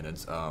 not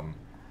cannons,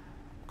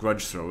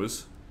 grudge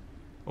throwers.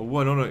 Or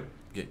why don't I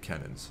get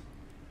cannons?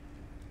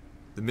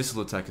 The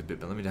missile attack is a bit,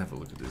 but let me have a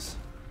look at this.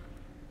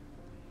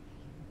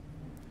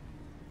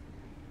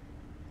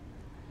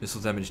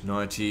 Missile damage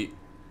 90,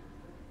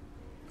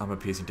 armor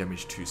piercing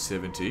damage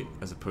 270,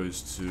 as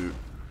opposed to...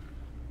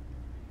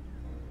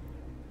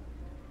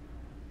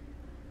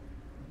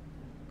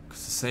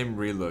 It's the same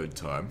reload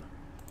time.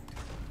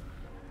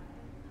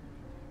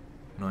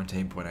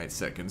 19.8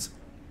 seconds.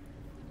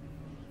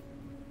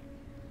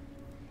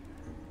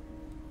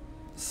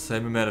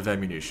 Same amount of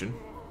ammunition.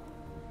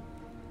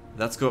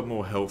 That's got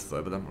more health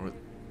though, but I'm not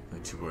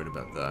really too worried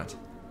about that.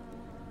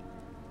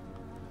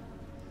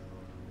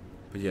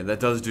 But yeah, that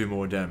does do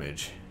more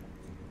damage.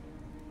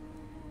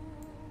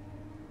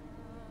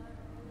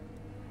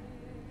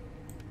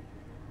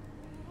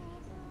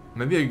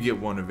 Maybe I could get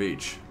 1 of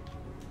each.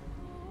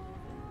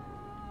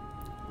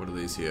 What are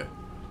these here?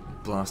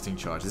 Blasting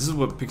charge. This is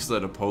what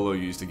Pixelated Apollo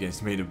used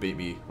against me to beat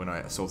me when I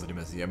assaulted him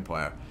as the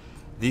Empire.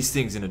 These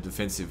things in a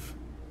defensive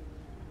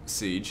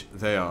siege,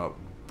 they are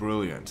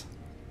brilliant.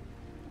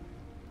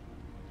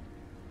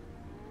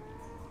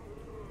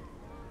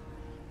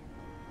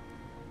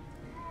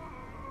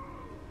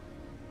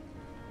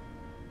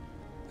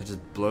 They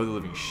just blow the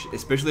living shit,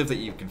 especially if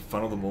you can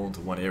funnel them all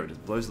into one area. It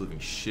just blows the living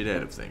shit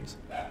out of things.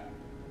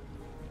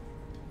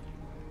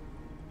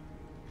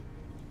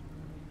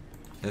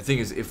 And the thing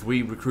is, if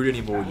we recruit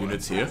any more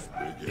units here,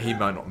 he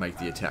might not make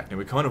the attack. Now,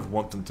 we kind of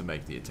want them to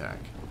make the attack.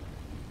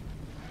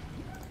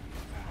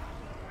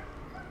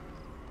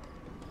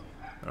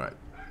 Alright.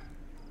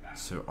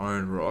 So,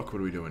 Iron Rock,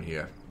 what are we doing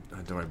here?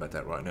 Don't worry about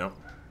that right now.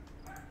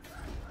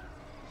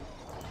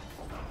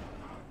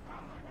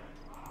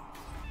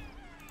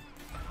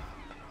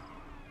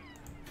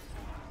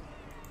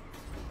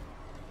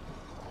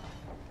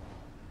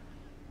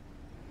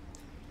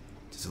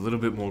 Just a little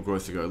bit more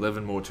growth to go.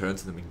 11 more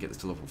turns and then we can get this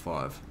to level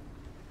 5.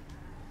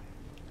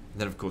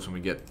 And then of course when we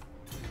get...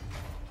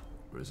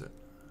 Where is it?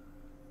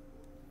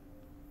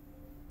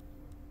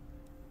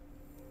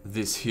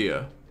 This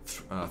here,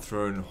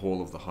 Throne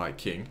Hall of the High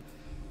King.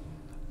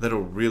 That'll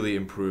really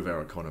improve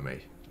our economy.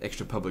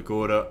 Extra public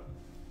order,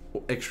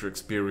 extra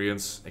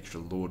experience,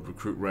 extra lord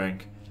recruit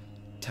rank,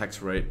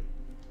 tax rate,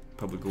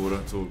 public order,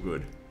 it's all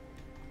good.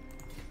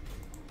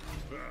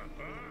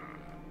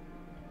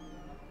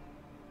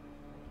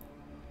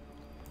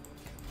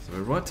 So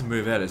we're right to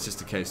move out, it's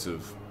just a case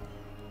of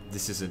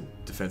this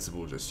isn't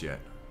defensible just yet.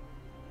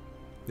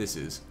 This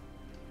is.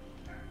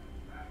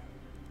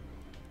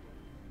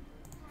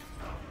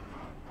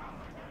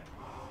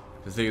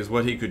 The thing is,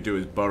 what he could do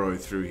is burrow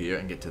through here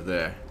and get to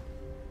there.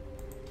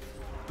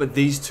 But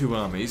these two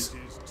armies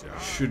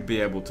should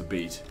be able to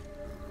beat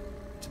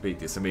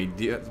this. I mean,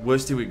 the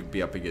worst thing we could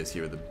be up against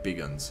here are the big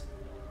guns.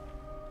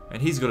 And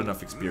he's got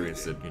enough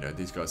experience that, you know,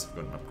 these guys have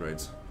gotten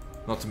upgrades.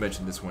 Not to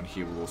mention this one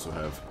here will also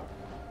have,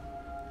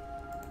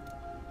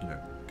 you know,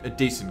 a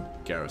decent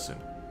garrison.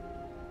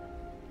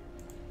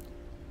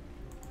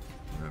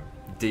 You know,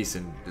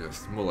 decent,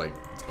 it's more like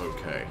it's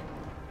okay.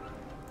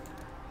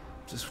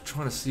 Just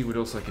trying to see what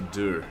else I can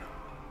do.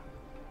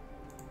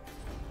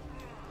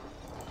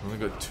 I've only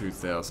got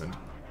 2,000,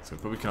 so I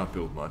probably can't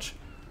build much.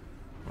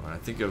 Alright, I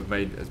think I've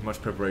made as much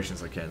preparation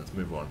as I can. Let's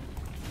move on.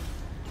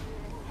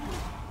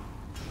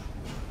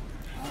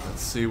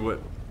 Let's see what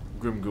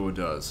Grimgor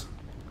does.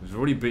 We've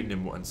already beaten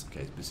him once.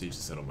 Okay, he's besieged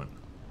the settlement.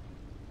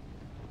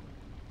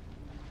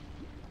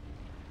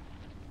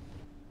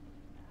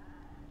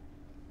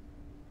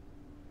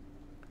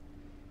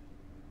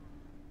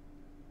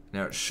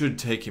 Now, it should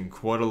take him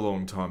quite a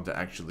long time to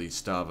actually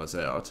starve us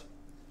out.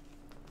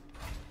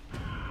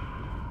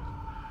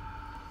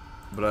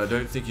 But I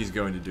don't think he's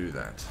going to do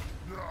that.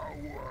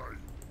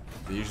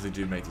 They usually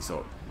do make this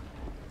up.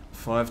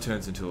 5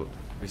 turns until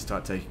we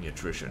start taking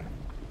attrition.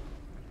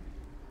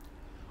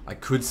 I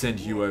could send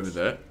you over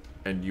there,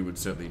 and you would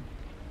certainly,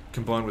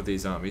 combined with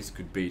these armies,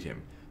 could beat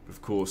him. But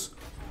of course,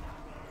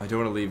 I don't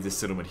want to leave this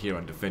settlement here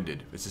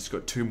undefended. It's just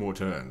got 2 more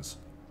turns.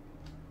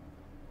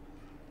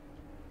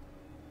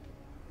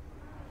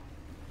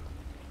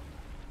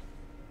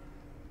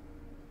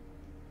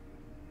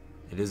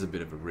 It is a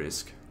bit of a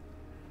risk.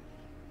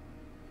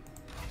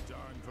 Time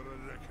for a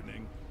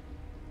reckoning.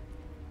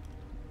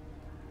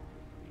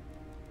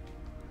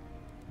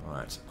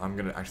 Alright, I'm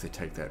gonna actually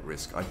take that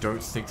risk. I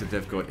don't think that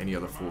they've got any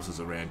other forces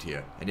around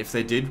here. And if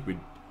they did,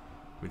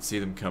 we'd see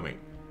them coming.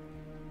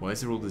 Why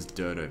is there all this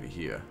dirt over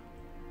here?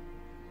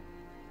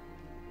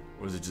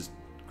 Or is it just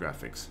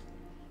graphics?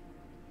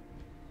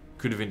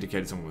 Could have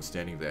indicated someone was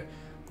standing there.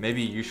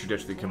 Maybe you should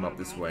actually come up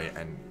this way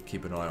and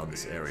keep an eye on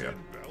this area.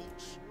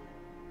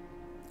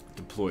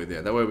 Deploy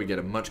there. That way we get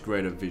a much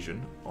greater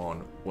vision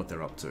on what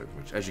they're up to,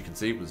 which as you can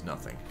see was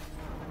nothing.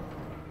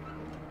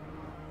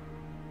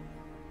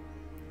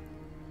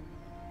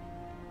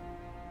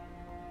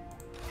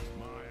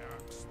 My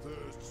axe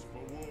thirsts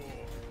for war.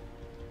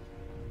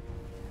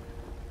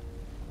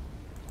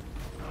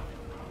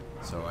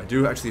 So I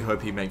do actually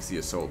hope he makes the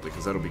assault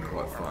because that'll be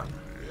quite fun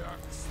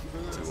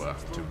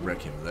to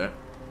wreck him there.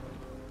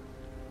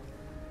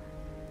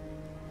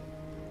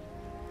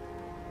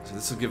 So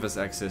this will give us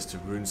access to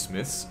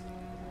runesmiths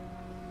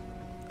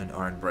and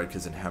iron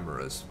breakers and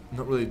hammerers. I'm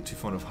not really too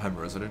fond of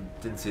hammerers. I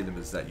didn't see them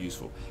as that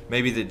useful.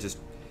 Maybe they're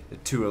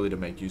too early to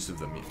make use of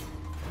them yet.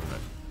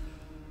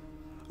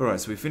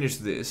 Alright, so we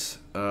finished this.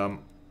 I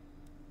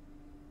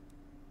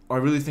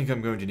really think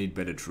I'm going to need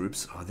better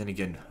troops. Oh, then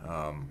again,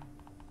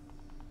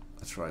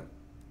 that's right.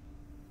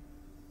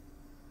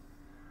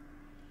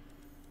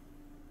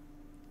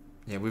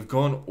 Yeah, we've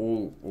gone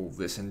all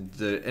this, and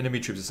the enemy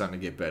troops are starting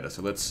to get better.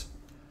 So let's.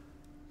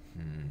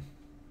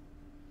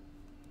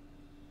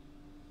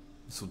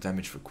 Missile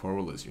damage for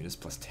quarrelers units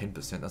plus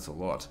 10%. That's a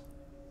lot.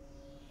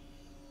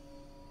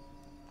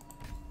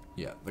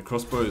 Yeah, the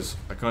crossbows.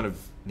 I kind of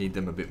need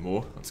them a bit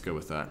more. Let's go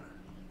with that.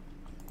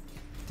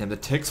 Damn, the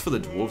text for the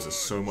dwarves are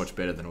so much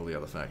better than all the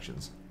other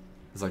factions.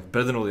 It's like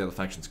better than all the other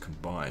factions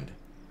combined.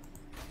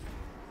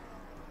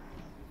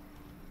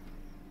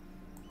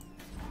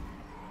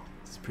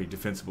 It's a pretty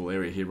defensible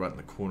area here right in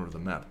the corner of the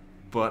map.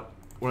 But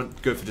I want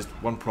to go for just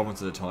one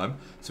province at a time.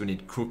 So we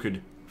need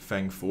Crooked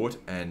Fang Fort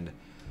and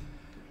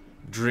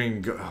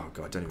Dring... Oh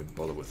god, don't even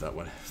bother with that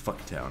one.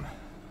 Fuck town.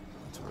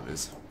 That's what it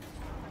is.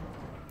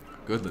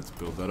 Good, let's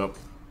build that up.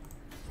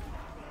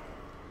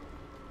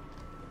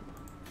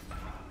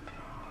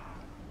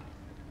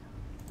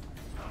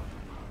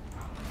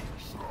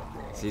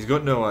 So he's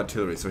got no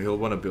artillery, so he'll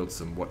want to build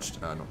some not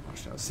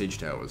watchtowers, siege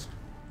towers.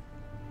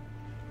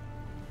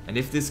 And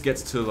if this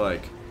gets to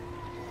like...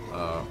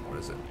 what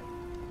is it?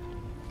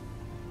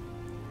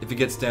 If it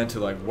gets down to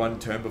like 1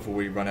 turn before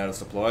we run out of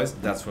supplies,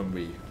 that's when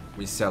we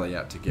sally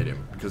out to get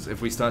him. Because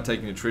if we start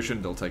taking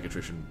attrition, they'll take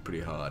attrition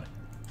pretty hard.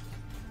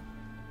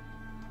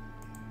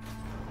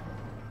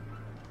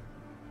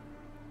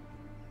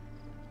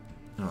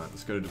 Alright,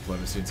 let's go to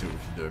diplomacy and see what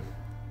we can do.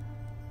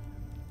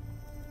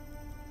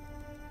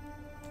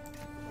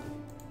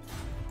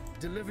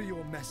 Deliver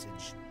your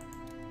message.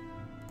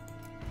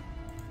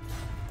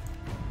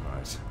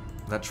 Right.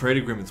 That trade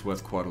agreement's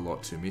worth quite a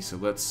lot to me, so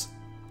let's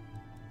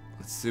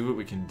see what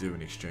we can do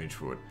in exchange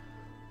for it.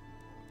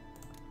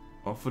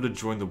 Offer to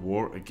join the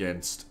war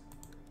against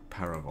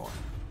Paravon.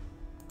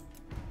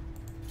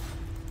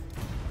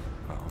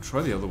 I'll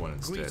try the other one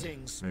instead.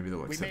 Greetings. Maybe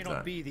they'll accept We may not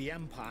that. be the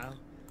Empire,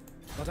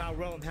 but our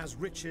realm has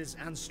riches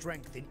and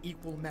strength in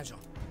equal measure.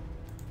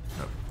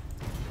 No.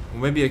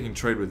 Well, maybe I can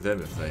trade with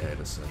them if they hate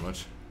us so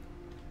much.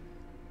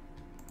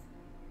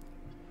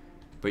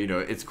 But you know,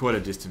 it's quite a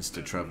distance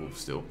to travel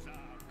still.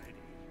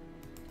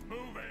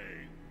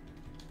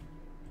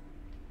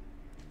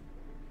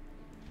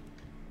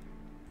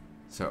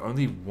 So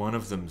only one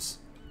of them's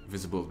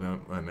visible at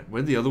the moment.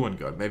 Where'd the other one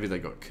go? Maybe they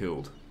got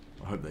killed.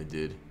 I hope they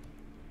did.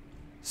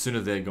 Sooner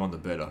they're gone, the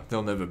better.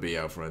 They'll never be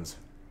our friends.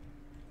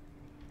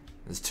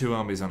 There's 2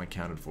 armies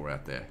unaccounted for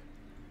out there.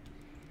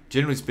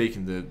 Generally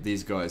speaking,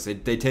 these guys, they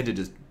tend to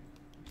just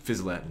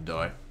fizzle out and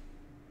die.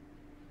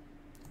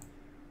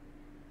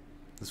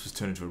 This was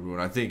turned into a ruin.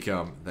 I think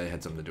they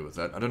had something to do with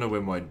that. I don't know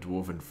where my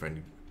Dwarven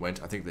friend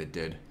went. I think they're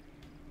dead.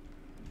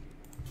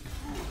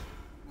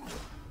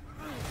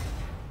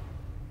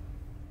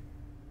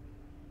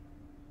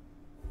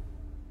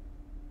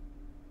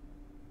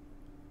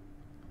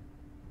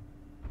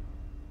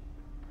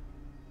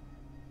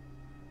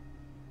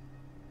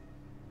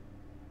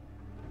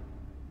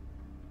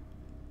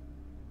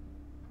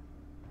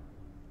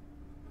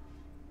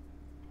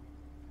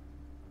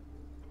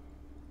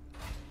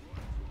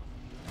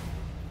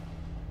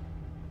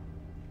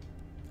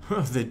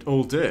 They're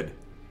all dead.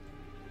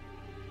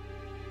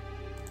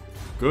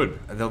 Good,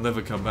 and they'll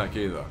never come back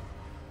either.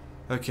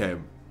 Okay,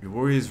 your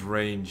warriors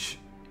range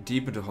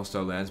deep into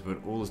hostile lands,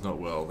 but all is not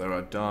well. There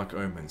are dark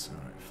omens.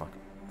 Alright, fuck.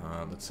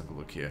 Let's have a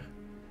look here.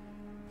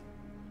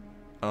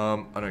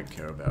 I don't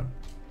care about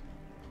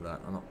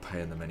that. I'm not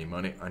paying them any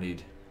money. I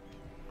need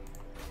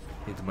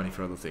the money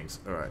for other things.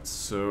 Alright,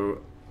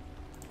 so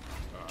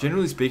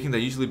generally speaking, they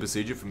usually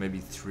besiege it for maybe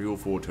 3 or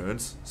 4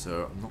 turns,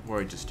 so I'm not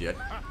worried just yet.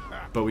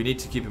 But we need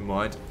to keep in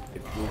mind,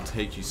 it will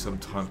take you some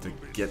time to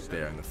get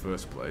there in the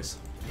first place.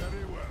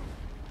 Very well.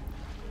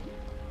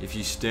 If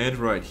you stand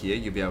right here,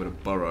 you'll be able to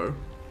burrow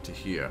to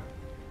here.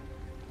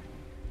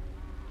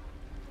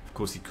 Of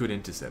course, he could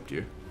intercept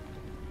you.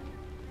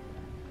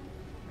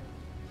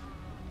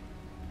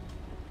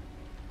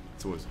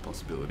 It's always a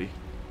possibility,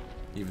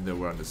 even though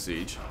we're under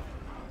siege.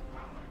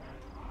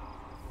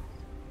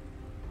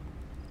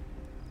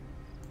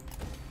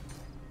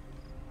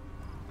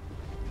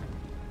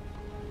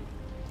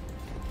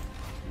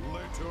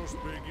 Let us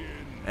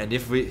begin. And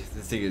if the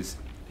thing is,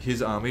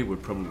 his army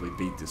would probably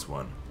beat this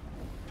one,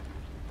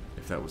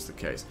 if that was the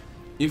case.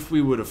 If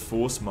we were to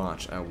force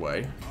march our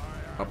way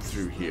up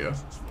through here,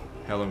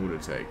 how long would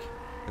it take?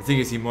 The thing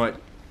is, he might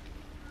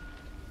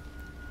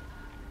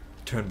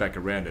turn back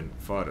around and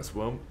fight us.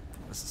 Well,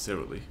 not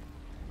necessarily.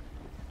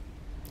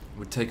 It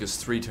would take us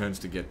 3 turns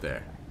to get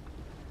there.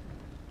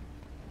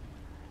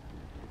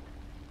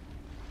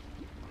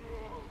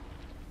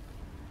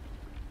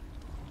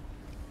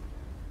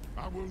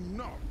 I will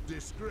not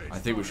disgrace. I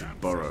think we my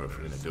should burrow if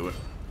we're ancestors. going to do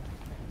it.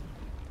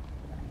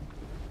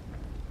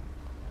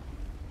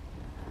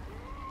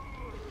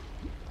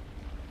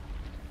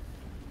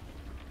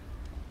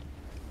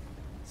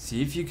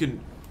 See if you can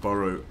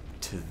burrow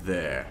to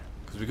there,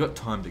 because we've got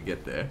time to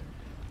get there.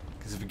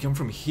 Because if we come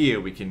from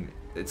here, we can.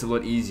 It's a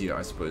lot easier,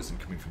 I suppose, than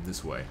coming from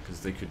this way,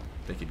 because they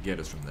could get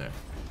us from there.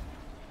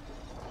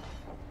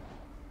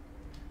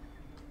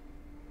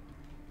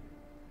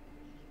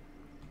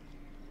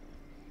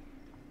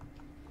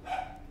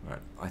 Right,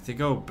 I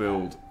think I'll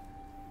build.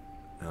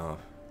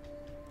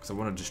 Because I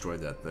want to destroy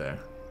that there.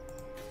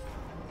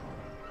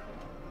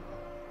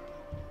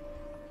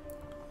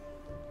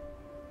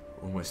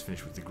 Almost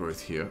finished with the growth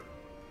here.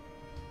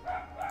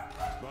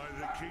 By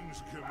the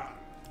king's command.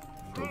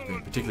 Dog's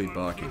being particularly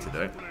barky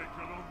today.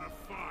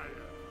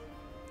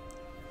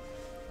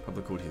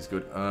 Public order is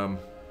good.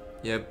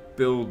 Yeah,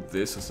 build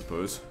this, I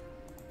suppose.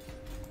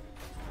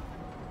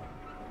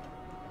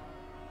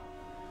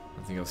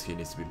 Nothing else here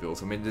needs to be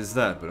built. I mean, there's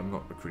that, but I'm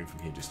not recruiting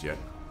from here just yet.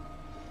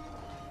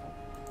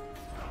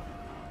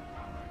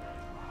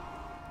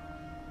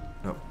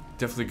 No,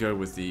 definitely go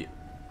with the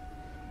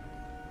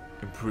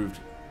improved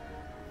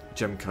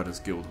Gem Cutters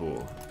Guild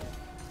Hall.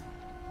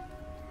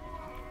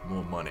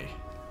 More money.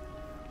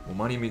 More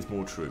money means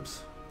more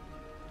troops.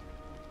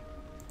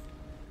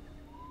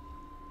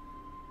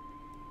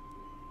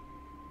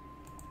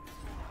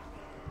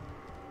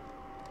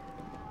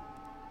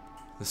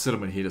 The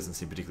settlement here doesn't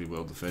seem particularly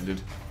well defended.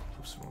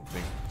 Oops, wrong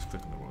thing. Just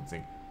click on the wrong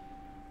thing.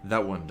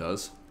 That one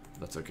does.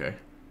 That's okay.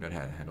 Know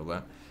how to handle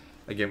that.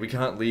 Again, we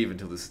can't leave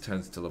until this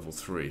turns to level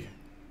 3.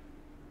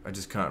 I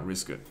just can't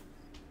risk it.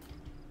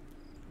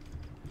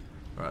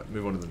 Alright,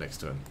 move on to the next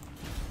turn.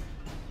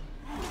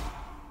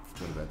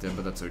 Forgot about them,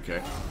 but that's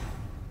okay.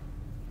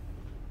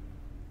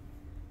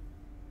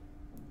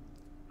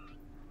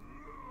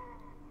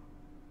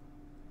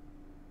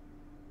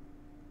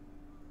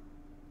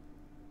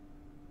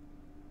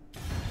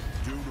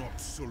 Do not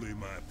sully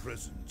my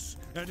presence.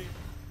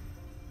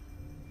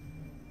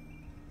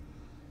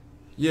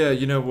 Yeah,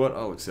 you know what?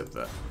 I'll accept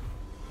that.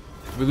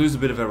 We lose a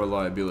bit of our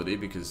reliability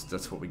because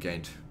that's what we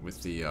gained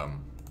with the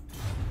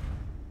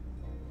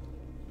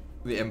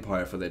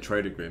Empire for their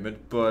trade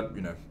agreement, but,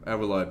 you know, our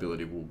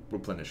reliability will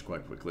replenish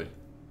quite quickly.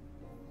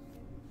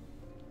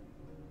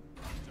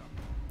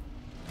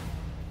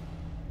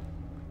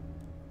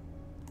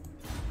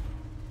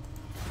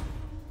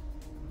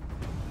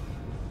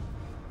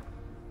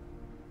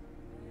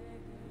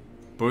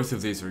 Both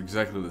of these are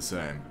exactly the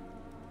same.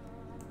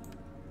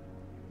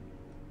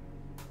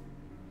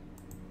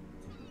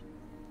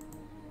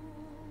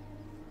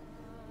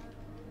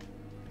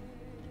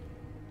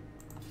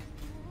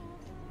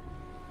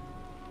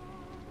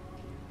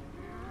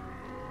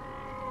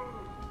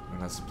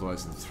 And that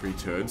supplies in 3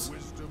 turns.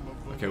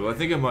 Okay, well I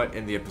think I might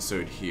end the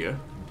episode here.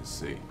 Let me just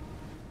see.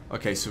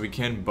 Okay, so we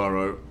can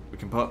burrow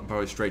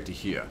straight to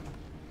here.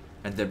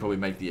 And then probably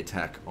make the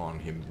attack on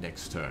him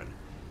next turn.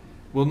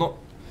 Well, not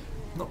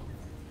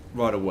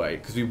right away,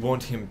 because we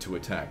want him to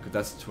attack, because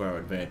that's to our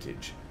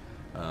advantage.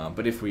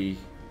 But if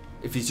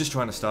he's just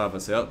trying to starve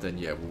us out, then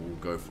yeah, we'll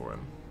go for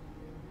him.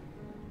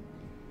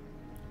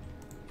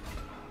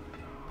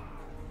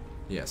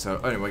 Yeah, so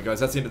anyway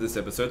guys, that's the end of this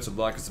episode, so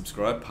like and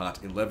subscribe,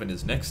 part 11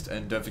 is next,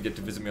 and don't forget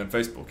to visit me on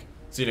Facebook.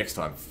 See you next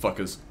time,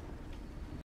 fuckers.